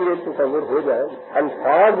دل میں یہ تصور ہو جائے,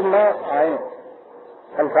 الفاظ نہ آئیں,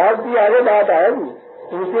 الفاظ کی آگے بات آئے گی,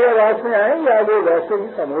 ان کی آواز میں آئیں یا وہ ویسے ہی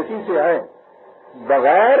خاموشی سے آئیں.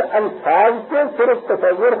 بغیر الفاظ کے صرف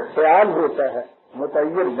تصور خیال ہوتا ہے,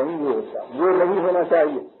 متعین نہیں ہوتا. وہ نہیں ہونا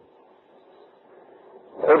چاہیے.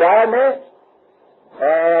 خدا نے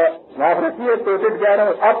معاف رکھیے توٹٹ کہہ رہا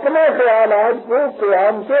ہوں, اپنے خیالات کو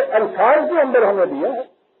قیام کے الفاظ کے اندر ہمیں دیا ہے.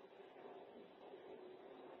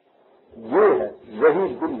 یہ ہے یہی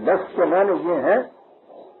دل لفظ کے معنی یہ ہیں.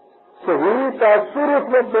 صحیح تاثر اس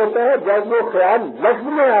وقت دیتا ہے جب وہ خیال لفظ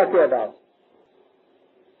میں آ کے ادا,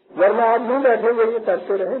 ورنہ آپ نہیں بیٹھے ہوئے یہ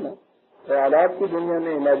کرتے رہے نا. خیالات کی دنیا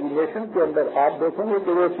میں امیجنیشن کے اندر آپ دیکھیں گے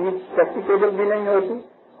کہ وہ چیز پریکٹیکل بھی نہیں ہوتی,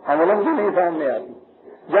 عملاً بھی نہیں سامنے آتی.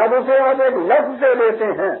 جب اسے آپ ایک لفظ سے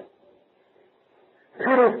لیتے ہیں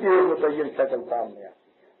پھر اس کی ایک متعین شکل سامنے آتی ہے.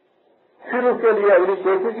 پھر اس کے لیے اگلی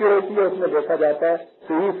کوشش یہ ہوتی ہے, اس میں دیکھا جاتا ہے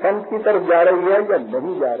صحیح سمت کی طرف جا رہی ہے یا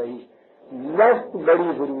نہیں جا رہی. لفظ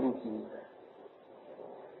بڑی ضروری چیز ہے.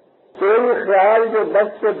 کوئی خیال جو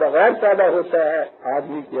لفظ سے بغیر پیدا ہوتا ہے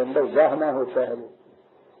آدمی کے اندر واہنا ہوتا ہے. وہ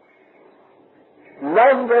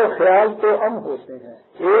لفظ اور خیال تو ہم ہوتے ہیں,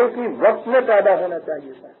 ایک ہی وقت میں پیدا ہونا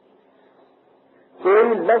چاہیے تھا.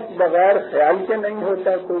 کوئی لفظ بغیر خیال کے نہیں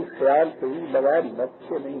ہوتا, کوئی خیال کوئی بغیر لفظ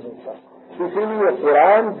کے نہیں ہوتا. اسی لیے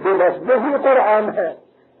قرآن بے لفظ ہی قرآن ہے.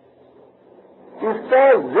 اس کا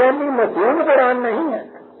ذہنی مفہوم قرآن نہیں ہے.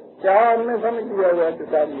 کیا ہم نے سمجھ لیا ہوا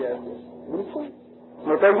کتاب ہے؟ بالکل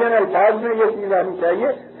متعین الفاظ میں یہ چیز آنی چاہیے,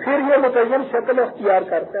 پھر یہ متعین شکل اختیار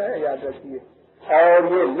کرتا ہے, یاد رکھیے.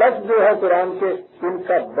 اور یہ لفظ جو ہے قرآن کے, ان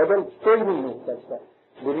کا بدل کوئی نہیں ہو سکتا.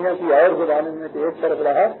 دنیا کی اور زبانوں میں تو ایک طرف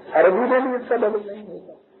رہا, عربی میں بھی اس کا بدل نہیں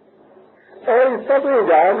ہوتا. اور اس کا تو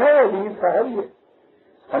اعجاز ہے عزیز صاحب. یہ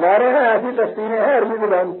ہمارے یہاں ایسی تفسیریں ہیں عربی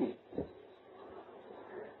زبان کی,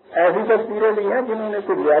 ایسی تفسیریں نہیں ہیں جنہوں نے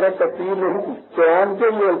کوئی زیادہ تفسیر نہیں کی. قرآن کے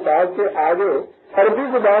یہ الفاظ کے آگے عربی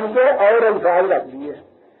زبان کے اور الفاظ رکھ دیے.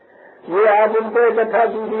 یہ آپ ان کو اکٹھا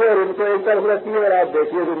کیجیے اور ان کو ایک طرف رکھیے اور آپ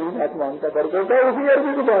دیکھیے زمین آسمان کا فرق ہوتا ہے اسی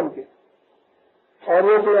عربی زبان کے. اور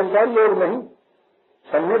وہ کوئی انسان لوگ نہیں,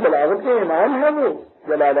 سمجھے بلاوت کے امام ہیں. وہ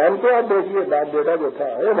جلالین کو آپ دیکھیے, باپ بیٹا جو تھا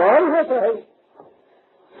امام ہے صاحب.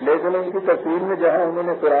 لیکن ان کی تفسیر میں جہاں انہوں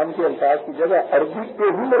نے قرآن کے الفاظ کی جگہ عربی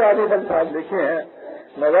کے ہی مرادف الفاظ لکھے ہیں,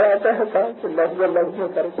 نظر آتا ہے صاحب کہ لفظ اور لفظ میں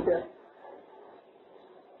فرق کیا ہے.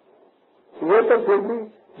 یہ تو پھر بھی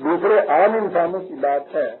دوسرے عام انسانوں کی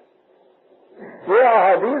بات ہے. وہ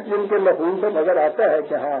احادیث جن کے مفہوم سے نظر آتا ہے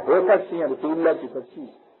کہ ہاں ہو سکتی ہیں رسول اللہ کی سچی,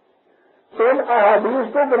 تو ان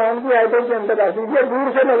احادیث کو قرآن کی آیتوں کے اندر آدیجیے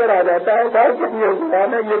دور سے نظر آ جاتا ہے صاحب کہ یہ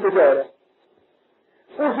قرآن ہے, یہ کچھ اور ہے.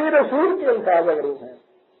 اسی رسول کے الفاظ اگر ہیں,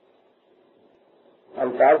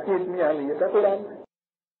 الفاظ کی اتنی اہمیت ہے قرآن میں.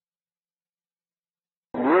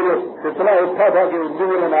 یہ جو اتنا اچھا تھا کہ اردو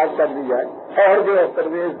میں نماز کر دی جائے, اور جو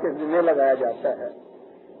پرویز کے ذمہ لگایا جاتا ہے,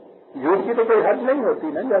 جھوٹ کی تو کوئی حد نہیں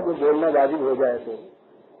ہوتی نا. جب وہ بولنا واجب ہو جائے تو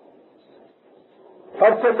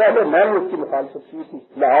سب سے پہلے میں نے اس کی مخالفت کی تھی.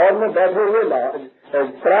 لاہور میں بیٹھے ہوئے,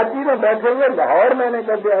 کراچی میں بیٹھے ہوئے لاہور میں نے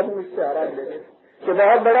کر دیا آدمی اس سے آرام لے لے کہ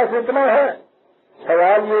بہت بڑا فتنہ ہے.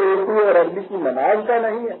 سوال یہ اردو اور عربی کی نماز کا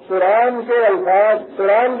نہیں ہے. قرآن کے الفاظ,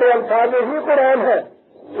 قرآن کے الفاظ ہی قرآن ہے.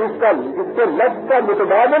 اس کے لفظ کا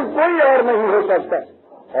متبادل کوئی اور نہیں ہو سکتا.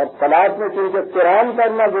 اور صلاۃ میں چونکہ قرآن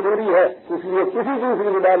کرنا ضروری ہے, اس لیے کسی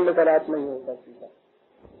دوسری زبان میں صلاۃ نہیں ہو سکتی.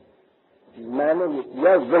 میں نے یہ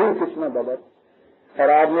کیا, وہی کتنا بدل. اور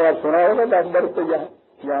آپ نے اب سنا ہوگا 10 برس سے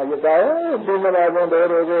یہاں یہ کہا ہے دو نمازوں دو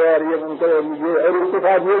روزے اور یہ ان کو یہ, اور اس کے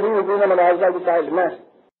ساتھ یہ بھی اردو میں نماز کا بھی قائدنا ہے.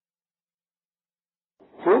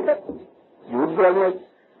 ٹھیک ہے, جھوٹ بولنے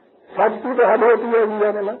سچ کی تو حد ہوتی ہے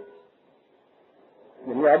انڈیا میں نا.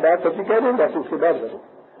 یعنی آپ بات سچی کہہ رہے ہیں, بس اس کے بعد کرو.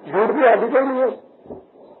 جھوٹ کی حد ہی کوئی نہیں ہے.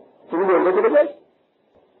 تم بولنے کے لیے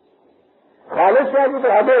خالص سے کی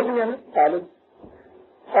تو حد ہوتی ہے نا, خالص.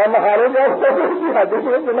 اور مہارے کی حد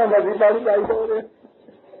سے بنا مرضی پانی پائی ہو رہے.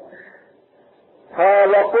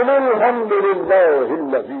 وقل الحمد لله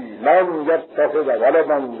الذي لم يتخذ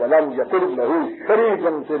ولدا ولم يكن له شريك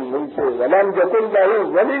في الملك ولم يكن له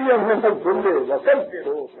ولي من الذل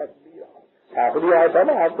وكبره تكبيرا. آخری آیت ہے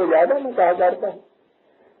نا, آپ کو یاد ہے میں کہا کرتا ہوں,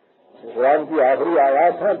 قرآن کی آخری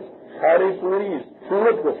آیات ہے. ساری پوری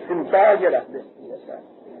صورت کو سمٹا کے رکھ دیتی ہے.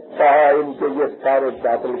 کہا ان کے یہ سارے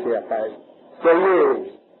باطل کے عقائد چلیے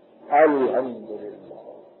الحمدللہ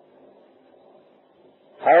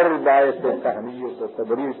ہر باعث تحمیت و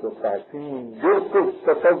تبریک و تحسین جو کچھ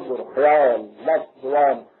تصور خیال لفظ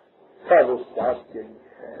زبان سب اس بات کے لیے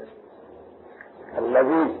ہے.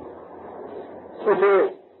 اللہ اسے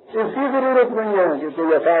اس کی ضرورت نہیں ہے کہ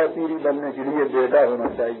کوئی ایسا پیری بننے کے لیے بیٹا ہونا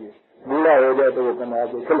چاہیے, بوڑھا ہو جائے تو وہ کما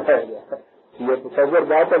کے کھلائے گا. یہ تصور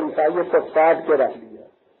بات عیسائیت کو کاٹ کے رکھ دیا.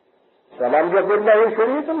 سلام جب اللہ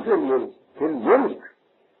شریک پھر ملک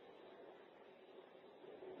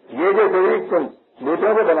یہ جو شریک تم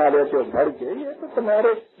بیٹوں کو بنا لیتے ہو گھر کے, یہ تو تمہارے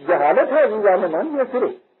جہالت ہے عزیزان من. یہ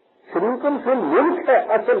صرف شریکم فی ملک ہے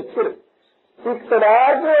اصل. صرف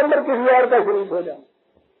اقتدار کے اندر کسی اور کا شریک ہو جانا,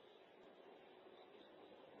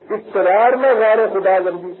 اقتدار میں غیر خدا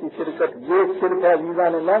بندی کی شرکت, یہ شرک ہے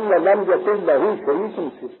عزیزان من. لم یکن لہ شریک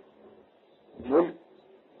فی ملک.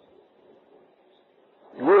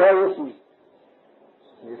 یہ ہے وہ چیز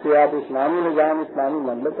جسے آپ اسلامی نظام اسلامی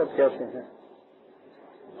مملکت کہتے ہیں.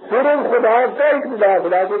 صرف خدا کا اقتدار,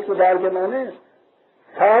 خدا کے اقتدار کے معنی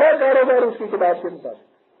سارا کاروبار اس کی کتاب کے مطابق,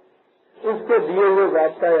 اس کے دیے ہوئے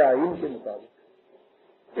ضابطہ آئین کے مطابق,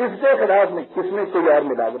 اس کے خلاف میں کس میں کوئی اور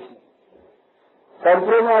ملاوٹ نہیں,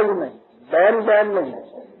 کمپرومائز نہیں, بین نہیں,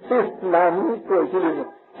 اسلامی کو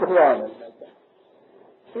خدا نہیں جاتا.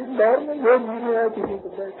 اس دور میں جو جینے ہے کسی کو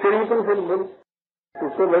شریکوں سے ملک,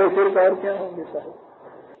 اس سے بڑے شرک اور کیا ہوں گے صاحب.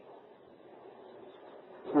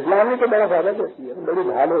 اسلامی کو بڑا فائدہ ہوتی ہے, بڑی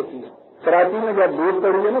ڈھال ہوتی ہے. کراچی میں جب دور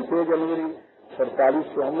پڑی ہے نا 6 جنوری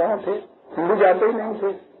 47 کو, ہم وہاں تھے, ہندو جاتے ہی نہیں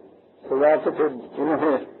تھے, تو وہاں سے پھر انہوں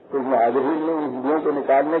نے مہاجرین نے ہندوؤں کو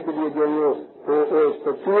نکالنے کے لیے جو یہ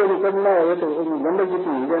چوہے نکلنا ہے تو گندگی کی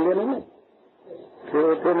ہندیاں لینے میں پھر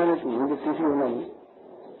انہوں نے چوہوں کی تھی, انہوں نے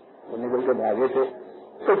وہ نکل کے بھاگے تھے.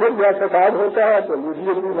 تو پھر جب فساد ہوتا ہے تو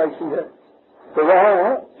مجھے بھی لگتی ہے. تو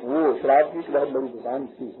وہاں وہ شراب کی بہت بڑی دکان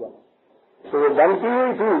تھی وہاں, تو وہ بند کی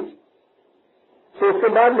ہوئی تھی. تو اس کے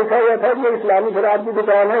بعد لکھا ہوا تھا کہ اسلامی شراب کی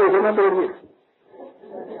دکان ہے, اسے نہ توڑیے.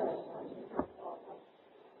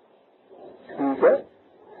 ٹھیک ہے,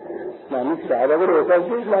 اسلامی شراب اگر ہوتا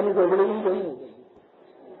ہے اسلامی سوچنے کی نہیں ہوگی.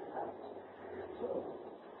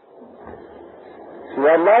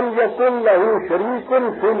 لم یکن لہ شریک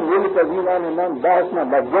فی الملک عزیزان من. بحث نہ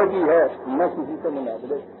لفظوں کی ہے نہ کسی سے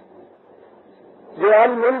مناظرے کی. جو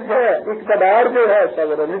الملک ہے, اقتدار جو ہے,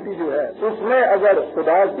 سورنٹی جو ہے, اس میں اگر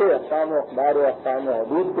خدا کے احکام و اقدار و احکام و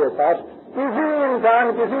حدود کے ساتھ کسی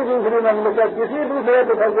انسان, کسی دوسری مملکت, کسی دوسرے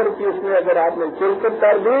تصور کی اس میں اگر آپ نے شرکت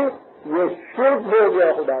کر دی, یہ شرک ہو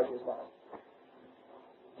گیا خدا کے ساتھ.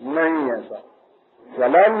 نہیں ایسا.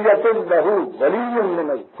 ولم یکن لہ ولی من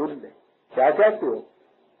الذل. کیا کہتے ہو؟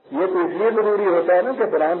 یہ تو اس لیے ضروری ہوتا ہے نا کہ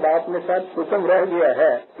فلاں بات میں ساتھ حکم رہ گیا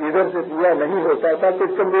ہے, ادھر سے پورا نہیں ہوتا تھا,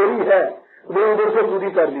 کچھ کمزوری ہے, وہ ادھر سے پوری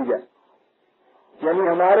کر دی جائے. یعنی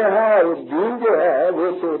ہمارے ہاں دین جو ہے وہ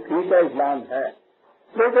تو ٹھیک ہے, اسلام ہے,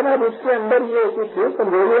 لیکن اب اس کے اندر یہ کچھ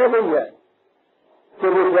کمزوری رہ گئی ہے کہ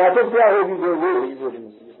وہ سیاست کیا ہوگی جو وہ یہ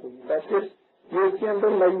اس کے اندر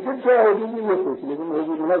معیشت کیا ہوگی یہ سوچ, لیکن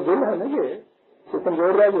ہوگی میرا ظلم ہے نا, یہ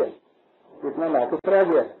کمزور رہ گیا, اتنا ناقص رہ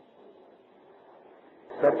گیا.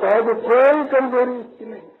 کرتا ہے کہ کوئی کمزوری اس کی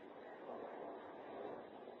نہیں,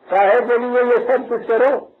 چاہے کے لیے یہ سب کچھ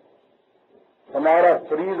کرو, ہمارا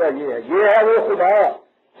فریضہ یہ ہے, یہ ہے وہ خدا.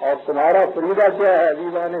 اور تمہارا فریضہ کیا ہے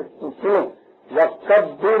عزیزان کیوں؟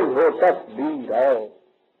 وَكَبِّرْ ہو تکبیر,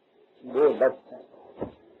 دو لفظ ہیں,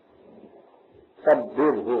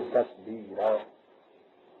 کبر ہو تکبیر,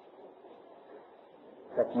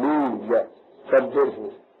 تکبیر یا کبر ہو.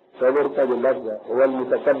 صبر کا جو لفظ ہے وہ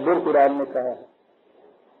المتکبر قرآن نے کہا ہے,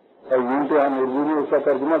 اور یوں تو ہم اردو میں اس کا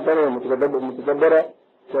ترجمہ کریں متکبر ہے.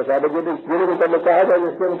 تو صاحب یہ متعلق کہا جائے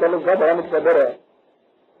جس کے متعلق سب بڑا متکبر ہے.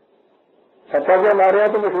 حتیٰ کہ ہمارے یہاں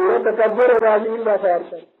تو مشہور ہے تکبر اور عظیم بازار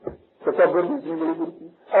کر, تکبر بھی اتنی بڑی گرتی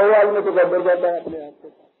اول میں تکبر جاتا ہے اپنے آپ کے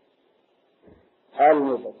ساتھ. حال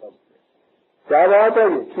میں تکبر کیا بات ہے,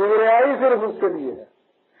 یہ کبریائی صرف اس کے لیے ہے.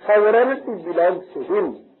 سورینٹی بلانگس ٹو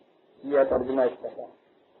ہم, یہ ترجمہ اس کا.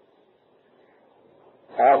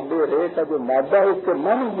 آپ دے رے کا جو مادہ ہے اس کے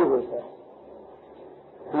من جو ہوتا ہے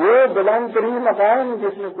وہ بلند ترین مقام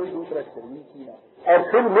جس میں کوئی دوسرا شریک کیا. اور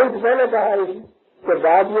پھر ملک پہلے کہا ہے کہ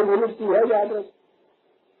بات یہ ملک کی ہے, یاد رکھ.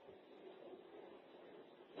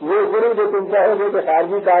 یہ صرف جو تم چاہو گے کہ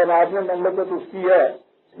خارجی کائنات میں مملکت اس کی ہے,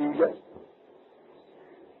 ٹھیک ہے,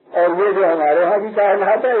 اور یہ جو ہمارے ہاں کی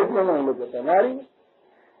کائنات ہے اس میں مملکت ہماری.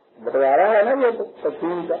 بٹوارا ہے نا یہ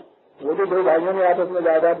تقسیم کا, وہ جو دو بھائیوں نے آپس میں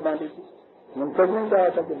جائیداد بانٹی تھی, منتظر نہیں کہا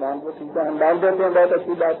تھا کہ باندھ کو ٹھیک ہے, ہم ڈال دیتے ہیں, بہت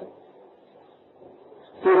اچھی بات ہے.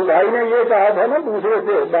 تو بھائی نے یہ کہا تھا نا دوسرے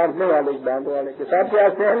سے باندھنے والے کے ساتھ کیا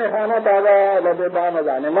صحن خانہ تازہ لبے بان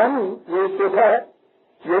اذان من، یہ چوتھا ہے،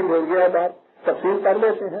 یہ بول گیا بات تفصیل کر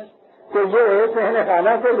لیتے ہیں کہ یہ صحن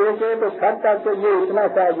خانہ سے لے کے تو چھت تک کے یہ اتنا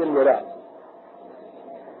سا یہ میرا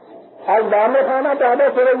آج دام خانہ تازہ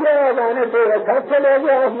سے لے گیا اذان سے چھت سے لے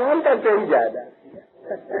گیا آسمان تک سے ہی جائے گا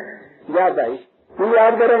جا بھائی تم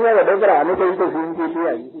یاد کریں گے وڈے برا نے کوئی تقسیم کی تھی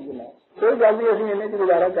آئی تھی جناب کوئی گل نہیں اسی انہیں کی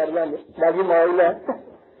گزارا کر لیں گے باقی معاول ہے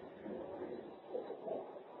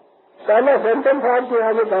پہلا سینٹنس صاحب کے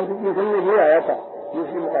یہاں جو کانسٹیٹیوشن میں یہ آیا تھا جس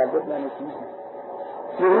کی مطابقت میں نے کی تھی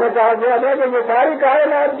جس میں کہا گیا تھا کہ یہ ساری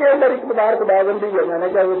کائنات کے اندر اقتدار خداوندی ہے، میں نے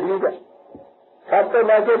کہا وہ ٹھیک ہے سب تو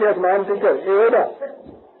میسے کے آسمان ٹیچر یہ ہوگا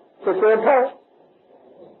تو چوتھا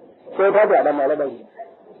زیادہ مالا بھائی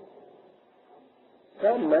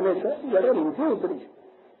میں نے کہا ذرا نیچے اتری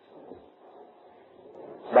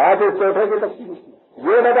بات اس چوتھے کی تفصیل کی،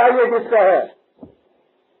 یہ بتائیے کس کا ہے،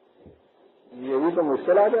 یہ بھی تو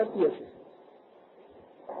مشکل آ جاتی ہے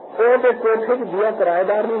تو کوٹھے کی دیا کرایہ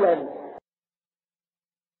دار نہیں لائیں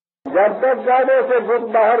جب تک زیادہ سے بت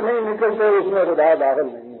باہر نہیں نکلتے اس میں خدا داخل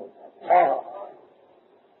نہیں ہوتا.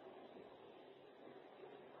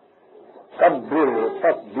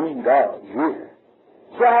 تبدیلا یہ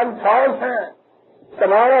کیا الفاظ ہیں.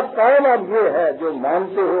 تمہارا کام اب یہ ہے جو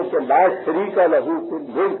مانتے ہو کہ لا شریک لہو فی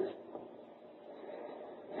الملک،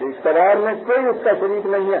 اقتدار میں کوئی اس کا شریک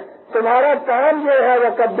نہیں ہے، تمہارا کام یہ ہے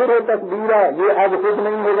وکبر و تکبیرہ، یہ اب خود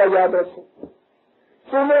نہیں ہوگا، یاد رکھو.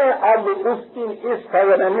 تمہیں اب اس کی اس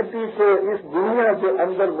سورینٹی کو اس دنیا کے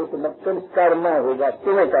اندر متمکن کرنا ہوگا،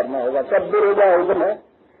 تمہیں کرنا ہوگا. کبر ہوگا حکم ہے،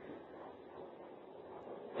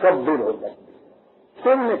 کبر ہوگا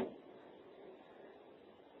تم نے،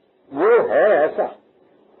 وہ ہے ایسا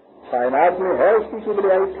کائنات میں ہے اس کی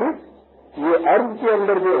کبریائی. ٹھیک یہ عرض کے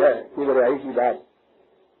اندر جو ہے کبریائی کی بات،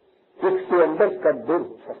 اس کے اندر کبر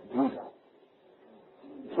ہو سکتی ہے.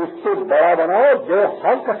 اس کو بڑا بناؤ، جو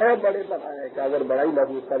حق ہے بڑے بنائے کہ اگر بڑا ہی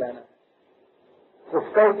لفظ کا لینا ہے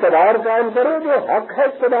اس کا اقتدار قائم کرو، جو حق ہے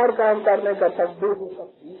اقتدار قائم کرنے کا تقدیر ہو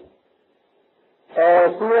سکتی ہے.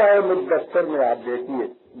 سورہ مدثر میں آپ دیکھیے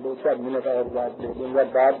 2-4 منٹ اور بات دیکھیں گا،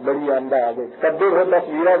 بات بڑی آمدہ آ گئی. تقدیر ہو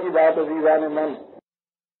تصویرہ کی بات عزیزان من.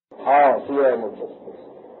 ہاں سورہ مدثر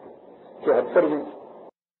 74 میں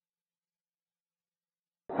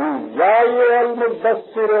یا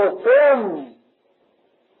المدثر قم،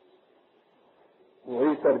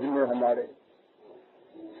 وہی ترجمے ہمارے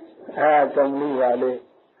کمنی والے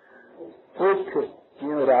اٹھ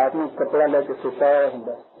یہ رات میں کپڑا لے کے سکھایا ہوں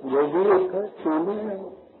وہ بھی اٹھ چولی میں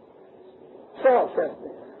کیا کہتے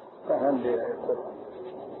ہیں کہاں دے رہے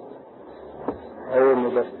اے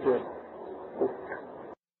مدثر اٹھ.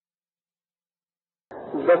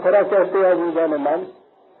 دسہرا کہتے ہیں عزیزاں نے من،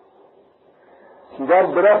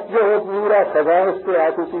 جب درخت جو ہو پورا خزاں اس پہ آ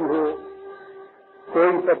چکی ہو،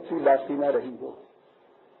 کوئی پتی باقی نہ رہی ہو،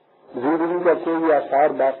 زندگی کا کوئی آثار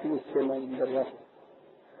باقی اس کے اندر نہ ہو،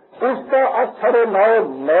 اس کا اثر نو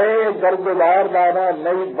نئے گرددار لانا،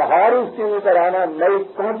 نئی بہار اس کے اوپر آنا، نئی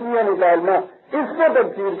پونٹیاں نکالنا، اس کو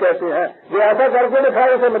تفسیر کہتے ہیں. جو ایسا کر کے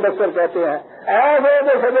دکھائے اسے مدثر کہتے ہیں. ایسے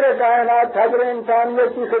جو صدر کائنات صدر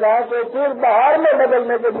انسانیت کی خدا کو پھر بہار میں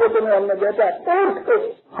بدلنے کے لیے تمہیں ہم نے دیتا ہے.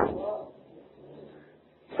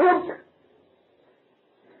 اٹھ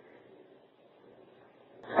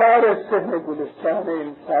سارے سہنے گلستان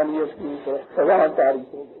انسانیت کی سزا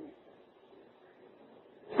تاریخ ہو گئی،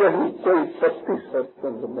 کہیں کوئی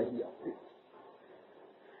 36% نہیں آتی.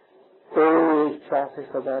 تو شاخ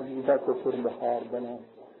سزا دیدہ کو پھر بہار بنا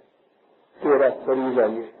تیرا طریقہ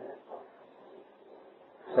یہ ہے.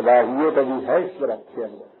 صلاحیت ابھی ہے اس درخت کے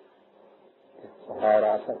اندر بہار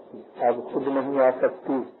آ سکتی، اب خود نہیں آ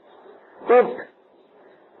سکتی. اٹھ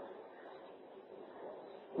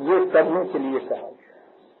یہ کرنے کے لیے کہا گیا.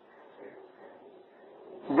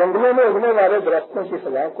 جنگلوں میں اگنے والے درختوں کی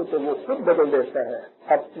سزا کو تو وہ خود بدل دیتا ہے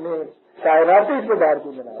اپنے کائناتی اقتدار کی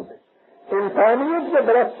بنا پہ. انسانیت کے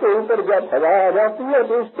درخت کے اوپر جب سزا آ جاتی ہے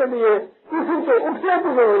تو اس کے لیے کسی کو اٹھنے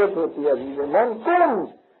کی ضرورت ہوتی ہے. من کون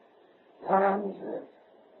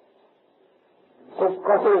تو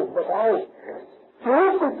کہو بتاؤ کیوں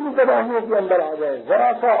کسی تباہیوں کے اندر آ گئے، ذرا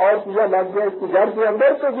سا اور چیزیں لگ گیا اس کی جڑ کے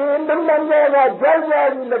اندر تو یہ ایندھن بن جائے گا، جل جائے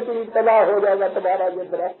گی لکڑی، تباہ ہو جائے گا تمہارا یہ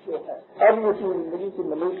درخت جو ہے. اب اسی زندگی کی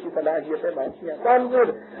ملوک کی صلاحیتیں باقی ہیں. کون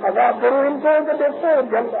پھر عذاب کرو ان کو کہ دیکھو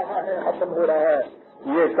جل رہا ہے، ختم ہو رہا ہے.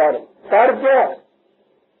 یہ کر کیا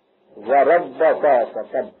وربک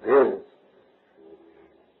فکبر،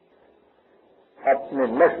 اپنے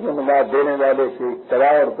نشو نما دینے والے کے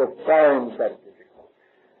اقتدار کو قائم کر کے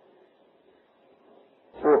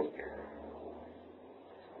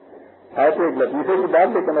آیت سے ایک لطیفے کی بات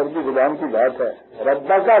لیکن عربی زبان کی بات ہے.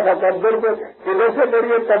 ربا کا تکبر کو ادھر سے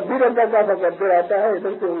پڑھیے تب بھی ربا کا تکبر آتا ہے,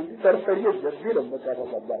 ادھر سے اسی طرف پڑھیے جب بھی ربا کا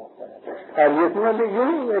تکبر آتا ہے. اور اس میں بھی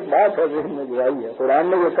یوں ایک بات ہے ذہن میں جو آئی ہے, قرآن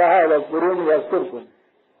نے یہ کہا ہے قرون یا سرکن,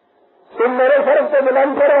 تم میرے شرف سے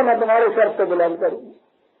بلند کرو میں تمہارے شرف سے بلند کروں,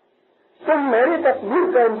 تم میری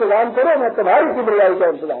تقدیر کا انتظام کرو میں تمہاری کبریائی کا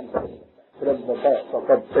انتظام کروں. رب کا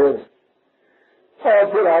تکبر. اور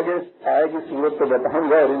پھر آگے آئے گی صورت کو بتاؤں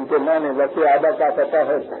گا, اور ان کے معنی ویسے آدھا کا پتا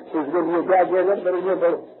ہے. اس کے لیے کیا کیا گھر درجے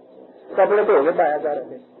پر کپڑے تو ہوگے پایا جا رہے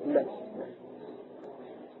ہیں.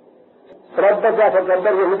 رب کا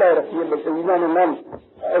تکبر یہ ہدایت رکھیے بلکہ ایمان من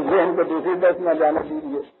ذہن کو دوسری طرف نہ جانے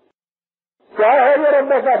دیجیے. کیا ہے یہ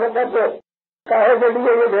رب کا تکبر؟ کاہے کے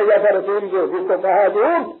لیے یہ بھیجا تھا رسول کو, جس کو کہا کہ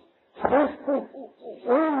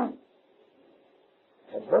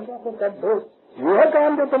یہ ہے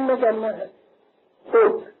کام جو تم نے کرنا ہے. تو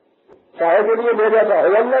کاہے کے لیے بھیجا تھا؟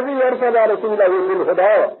 اللہ بھی ارسلا رسول بالہدی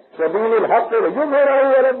ودین الحق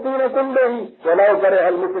ليظهره على الدين كله ولو كره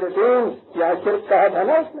المشركون. یہاں شرک کہا تھا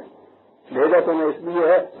نا اس نے, بھیجا تمہیں اس لیے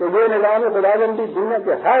ہے کہ یہ نظام خداوندی دنیا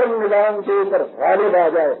کے ہر نظام کے اوپر غالب آ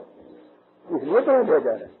جائے, اس لیے تمہیں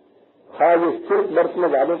بھیجا ہے. ہاں یہ شرک برتنے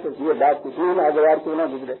والوں کو یہ بات کسی ناگوار کیوں نہ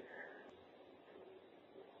گزرے,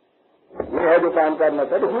 یہ ہے جو کام کرنا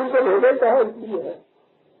تھا. رسول کو بھیجا چاہے اس لیے ہے.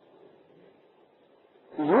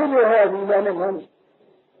 یہ جو ہے عزیزان من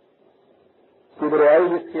کبریائی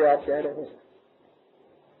جس کی آپ کہہ رہے ہیں,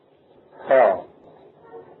 ہاں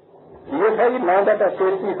یہ ہے یہ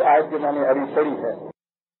 9:33 آیت کے معنی ابھی پڑی ہے,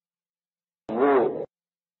 وہ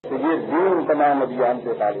یہ دین تمام ابھیان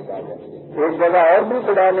سے تعلق آ جائے. ایک جگہ اور بھی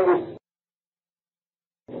خدا نے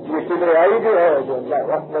یہ کبریائی جو ہے جو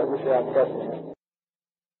اللہ اکبر جسے آپ کہتے ہیں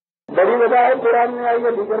بڑی وجہ ہے قرآن میں آئی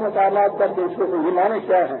ہے. دیگر مقامات پر کہ اس کے یہ معنی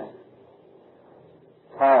کیا ہیں.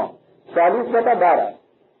 ہاں 40/12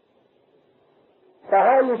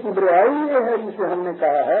 کہا یہ کبریائی یہ ہے جسے ہم نے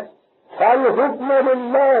کہا ہے حکم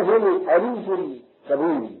اللہ العزیز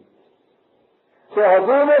الکبیر, کہ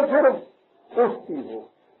حکومت صرف اس کی ہو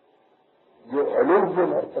جو علوم سے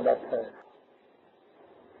مرتبط ہے,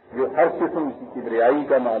 جو ہر قسم کی کبریائی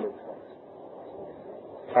کا مالک ہے.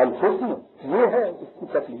 الحکم یہ ہے اس کی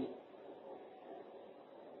تکلیف.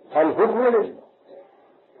 الحکم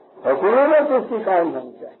حکومت اس کی قائم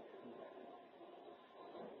ہونی چاہیے.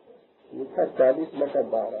 یہ تھا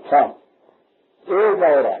 40/12. ہاں ایک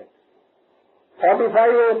اور آئے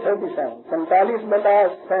 45 اور 37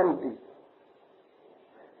 45/37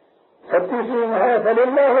 36 میں ہے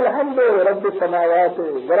فللہ الحمد رب السماوات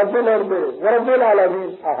ورب الارض ورب العالمین.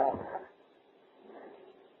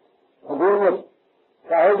 حکومت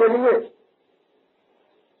کاہے کے لیے؟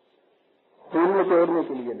 خون میں توڑنے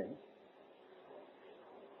کے لیے نہیں,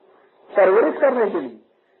 پرورش کرنے کے لیے.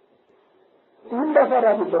 3 دفعہ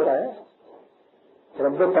رب دوہرایا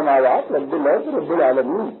رب السماوات رب الارض رب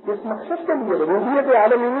العالمین. کس مقصد کے لیے؟ ربوبیت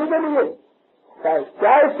عالمینی کے لیے.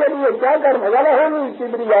 کیا اس کے لیے کیا کرنے والا ہوگی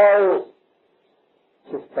کبریاء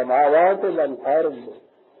السماوات والارض,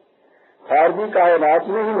 خارجی کائنات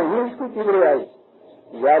میں ہی نہیں اس کی کبریائی.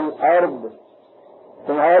 والارض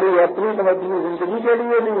تمہاری اپنی تمدنی زندگی کے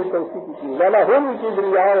لیے بھی تو اسی کی چیز والا ہوگی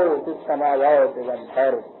کبریاء السماوات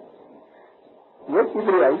والارض. یہ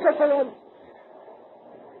کبریائی کا سوال.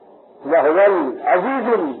 وهو العزیز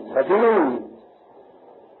الحکیم.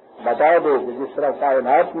 بتا دو کہ جس طرح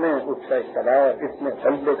کائنات میں اس کا اقتدار اس میں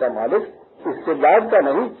غلبے کا مالک اس کے بعد کا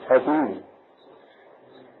نہیں, حکیم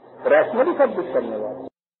ریشنلی سب کچھ کرنے والا.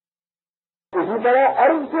 اسی طرح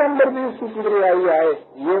عرض کے اندر بھی اس کی کبریائی آئے.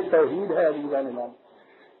 یہ توحید ہے عزیزان امام.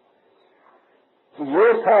 یہ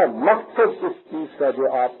تھا مقصد اس چیز کا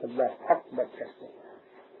جو آپ اللہ حق بات کہتے ہیں.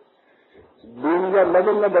 دین کا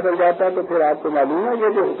لفظ میں بدل جاتا تو پھر آپ کو معلوم ہے یہ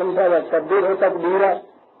جو حکم تھا وہ تکبیر ہو تکبیرہ,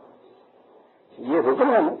 یہ حکم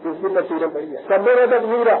ہے نا اس کی تفسیریں پڑھی ہے. تکبیر ہو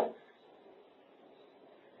تکبیرہ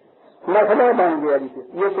مسئلہ بن گیا.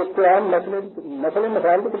 یہ تو قرآن مسئلے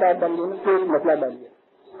مسائل کی کتاب بن گئی نا, ایک مسئلہ بن گیا.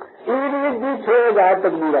 عید بھی 6000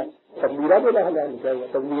 تکبیرہ. تکبیرہ تو کہا جا لکھا ہوا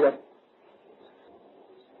تکبیرہ.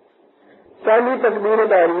 پہلی تکبیر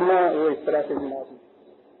تحریمہ وہ اس طرح سے جماعت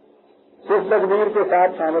اس تکبیر کے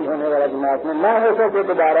ساتھ شامل ہونے والا جماعت میں نہ ہو سکے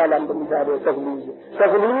تو 12 لمب مچا دے.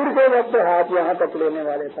 تکبیر کے وقت ہاتھ یہاں تک لینے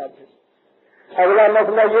والے ساتھ. اگلا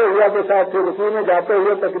مسئلہ یہ ہوا کہ ساتھ رکوع میں جاتے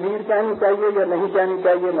ہوئے تکبیر کہنی چاہیے یا نہیں کہنی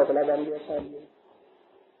چاہیے, مسئلہ بن گیا تھا.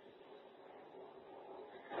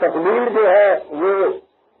 تکبیر جو ہے وہ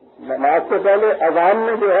نماز سے پہلے اذان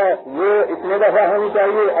میں جو ہے وہ اتنے دفعہ ہونی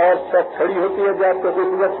چاہیے, اور سب کھڑی ہوتی ہے جب تو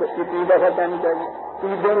اس وقت اتنی دفعہ کہنی چاہیے.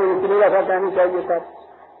 عیدوں میں اتنی دفعہ کہنی چاہیے. سب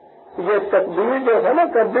یہ تکبیر جو ہے نا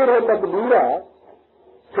کبیر ہو تکبیرہ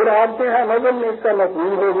پھر آپ کے یہاں نظر میں اس کا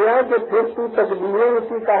مفہوم ہو گیا کہ پھر تو تکبیریں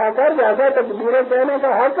اسی کہا کر جیسا تکبیریں کہنے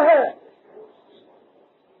کا حق ہے.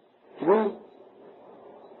 جی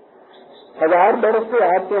 1000 برس سے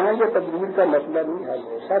آپ کے یہاں یہ تکبیر کا مسئلہ نہیں حل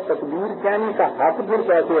ہوتا. تکبیر کہنے کا حق پھر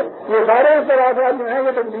کیسے ہے؟ یہ سارے اختلافات جو ہیں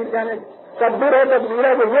یہ تکبیر کہنے تکبیر ہے تکبیر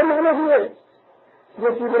ہے تو یہ معنی ہوئے.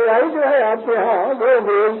 یہ کبریائی جو ہے آپ کے یہاں وہ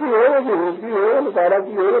انگریز کی ہو، وہ یہود کی ہو، نصارہ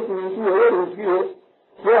کی ہو، چین کی ہو، روس کی ہو،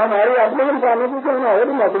 وہ ہمارے اپنے انسانوں کی کیوں نہ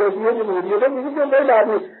ہو، مسئلے کی ہے جمہوریت ہے، کسی کو کوئی بات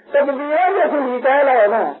نہیں. تکبیر جیسے نکال ہے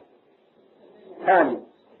نا. ہاں جی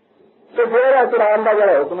تو پھر قرآن کا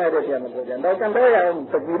جڑا حکم ہے جیسے مطلب جانا کہ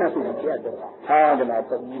تکبیر کیا کرتا. ہاں جناب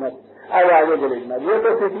تکبیر اب آگے چلے جناب. یہ تو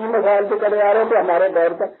کسی مسائل سے کرے آ رہے تھے ہمارے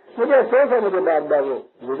دور کا. مجھے افسوس ہے مجھے بات بات وہ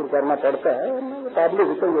ذکر کرنا پڑتا ہے. قابل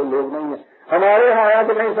ذکر وہ لوگ نہیں ہیں ہمارے یہاں آیا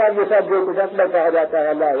تو نہیں صاحب یہ سب جو کچھ اکبر کہا جاتا ہے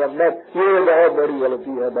اللہ اکبر یہ بہت بڑی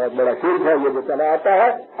غلطی ہے، بہت بڑا شرک ہے. یہ جو چلا آتا ہے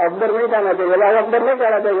اکبر نہیں کہنا چاہیے، اللہ اکبر نہیں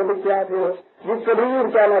کہنا چاہیے. تو کیا جس کبیر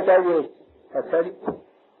کہنا چاہیے. اچھا جی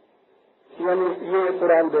یعنی یہ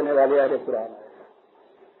قرآن دینے والے آرے قرآن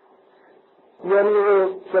یعنی وہ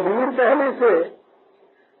کبیر کہنے سے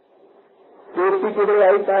اس کی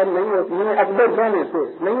کبریائی قائم نہیں ہوتی ہے، اکبر کہنے سے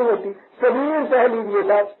نہیں ہوتی. کبیر کہہ لیجیے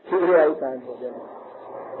صاحب کبریائی قائم ہو جائے.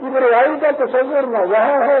 کبریائی کا تصور نہ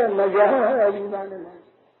وہاں ہے نہ یہاں ہے.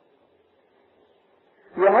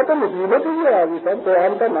 یہاں تو مصیبت ہی ہے آگے سب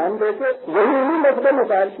قرآن کا نام دے کے وہی انہیں مسئلہ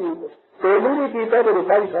مسائل کی ٹیبل بھی پیتا تو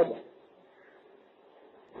رکھائی سب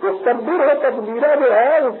جو تقدیر ہے تقبیرہ جو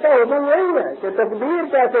ہے اس کا حکم یہی ہے کہ تقدیر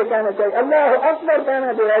کیسے کہنا چاہیے. اللہ اکبر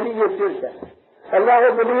کہنا چاہیے یہ صرف ہے. اللہ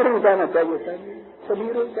کبیر ہی کہنا چاہیے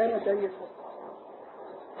کبیر ہی کہنا چاہیے.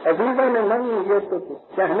 عزیزوں نے من یہ تو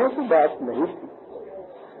کہنے کی بات نہیں تھی،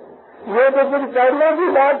 یہ تو کچھ کرنے کی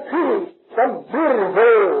بات تھی. تقدیر ہو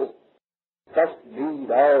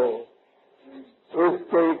تقدیر آؤ اس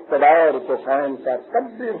کے اقتدار کو قائم کر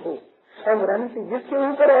تقدیر ہو سمرن کی جس کے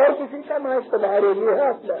اوپر اور کسی کا نہ اقتدار ہے. یہ ہے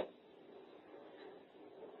اصل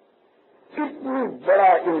کتنی بڑا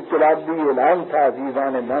انقلابی اعلان تھا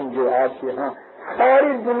عزیزان من جو آپ کے ہاں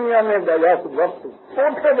ساری دنیا میں بیک وقت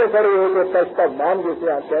کوٹھے پہ کھڑے ہو کے سستا مان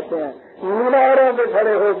جیسے آپ کہتے ہیں میناروں پہ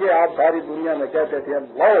کھڑے ہو کے آپ ساری دنیا میں کہتے تھے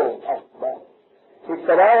اللہ اکبر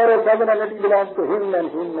اقتدار اور سبنگٹی بلانگ تو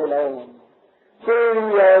ہند میں لاؤ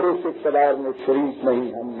کوئی اور اس اقتدار میں شریک نہیں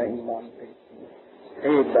ہم نہیں مانتے.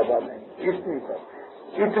 ایک دفعہ نہیں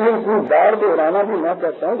اتنی کوئی بار دہرانا بھی نہ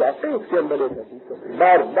چاہتا ہوں واقعی اس کے اندر ایک حقیقت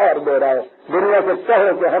بار بار دہراؤ دنیا سے کہو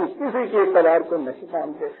کہ ہم کسی کے اقتدار کو نہیں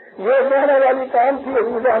مانتے. یہ کہنے والی کام تھی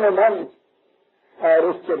عزیزان من. اور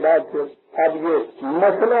اس کے بعد پھر اب یہ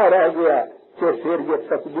مسئلہ رہ گیا کہ پھر یہ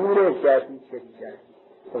تقدیریں کیسی چلی جائیں.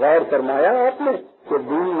 غور فرمایا آپ نے کہ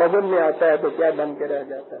دین نظر میں آتا ہے تو کیا بن کے رہ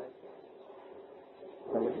جاتا ہے.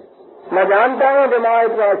 میں جانتا ہوں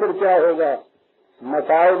جماعت کا اثر کیا ہوگا.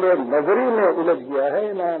 مسائل نظری میں الجھ گیا ہے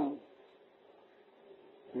امام.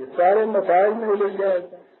 یہ سارے مسائل میں الجھ گیا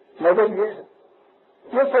ہے. مگر یہ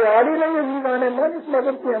سوال ہی نہیں ہے جیوانے میں اس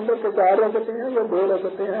مذہب کے اندر تو 4 رکعتیں ہیں یا 2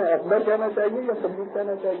 رکعتیں ہیں. اکبر کہنا چاہیے یا تقدیر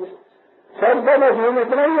کہنا چاہیے. سب کا مفہوم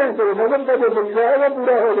اتنا ہی ہے کہ مذہب کا جو سمجھا ہے وہ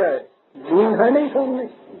پورا ہو جائے. دین ہے نہیں سامنے.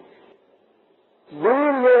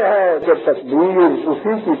 دین یہ ہے کہ تقدیر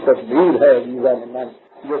اسی کی تقدیر ہے جیوانے من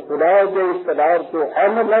جو خدا کے اقتدار کو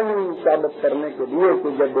عملاً ثابت کرنے کے لیے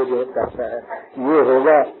کوئی جدوجہد کرتا ہے. یہ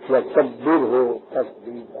ہوگا یا تقدیر ہو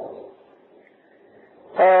تقدیر ہو.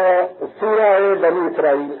 سورہ بنی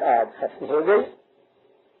اسرائیل آج ختم ہو گئی.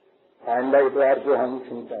 آئندہ اتوار کو ہم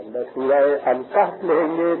انشاءاللہ سورہ الکہف لیں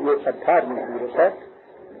گے جو 18ویں سورت ہے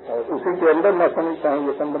اور اسی کے اندر میں سمجھتا ہوں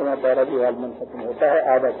یہ 15واں پارہ بھی غالباً ختم ہوتا ہے.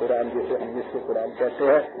 آدھا قرآن جسے ہم اس سے قرآن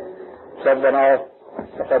کہتے ہیں. سب بناؤ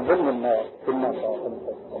تقبل منا انك انت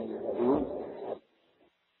السميع العليم.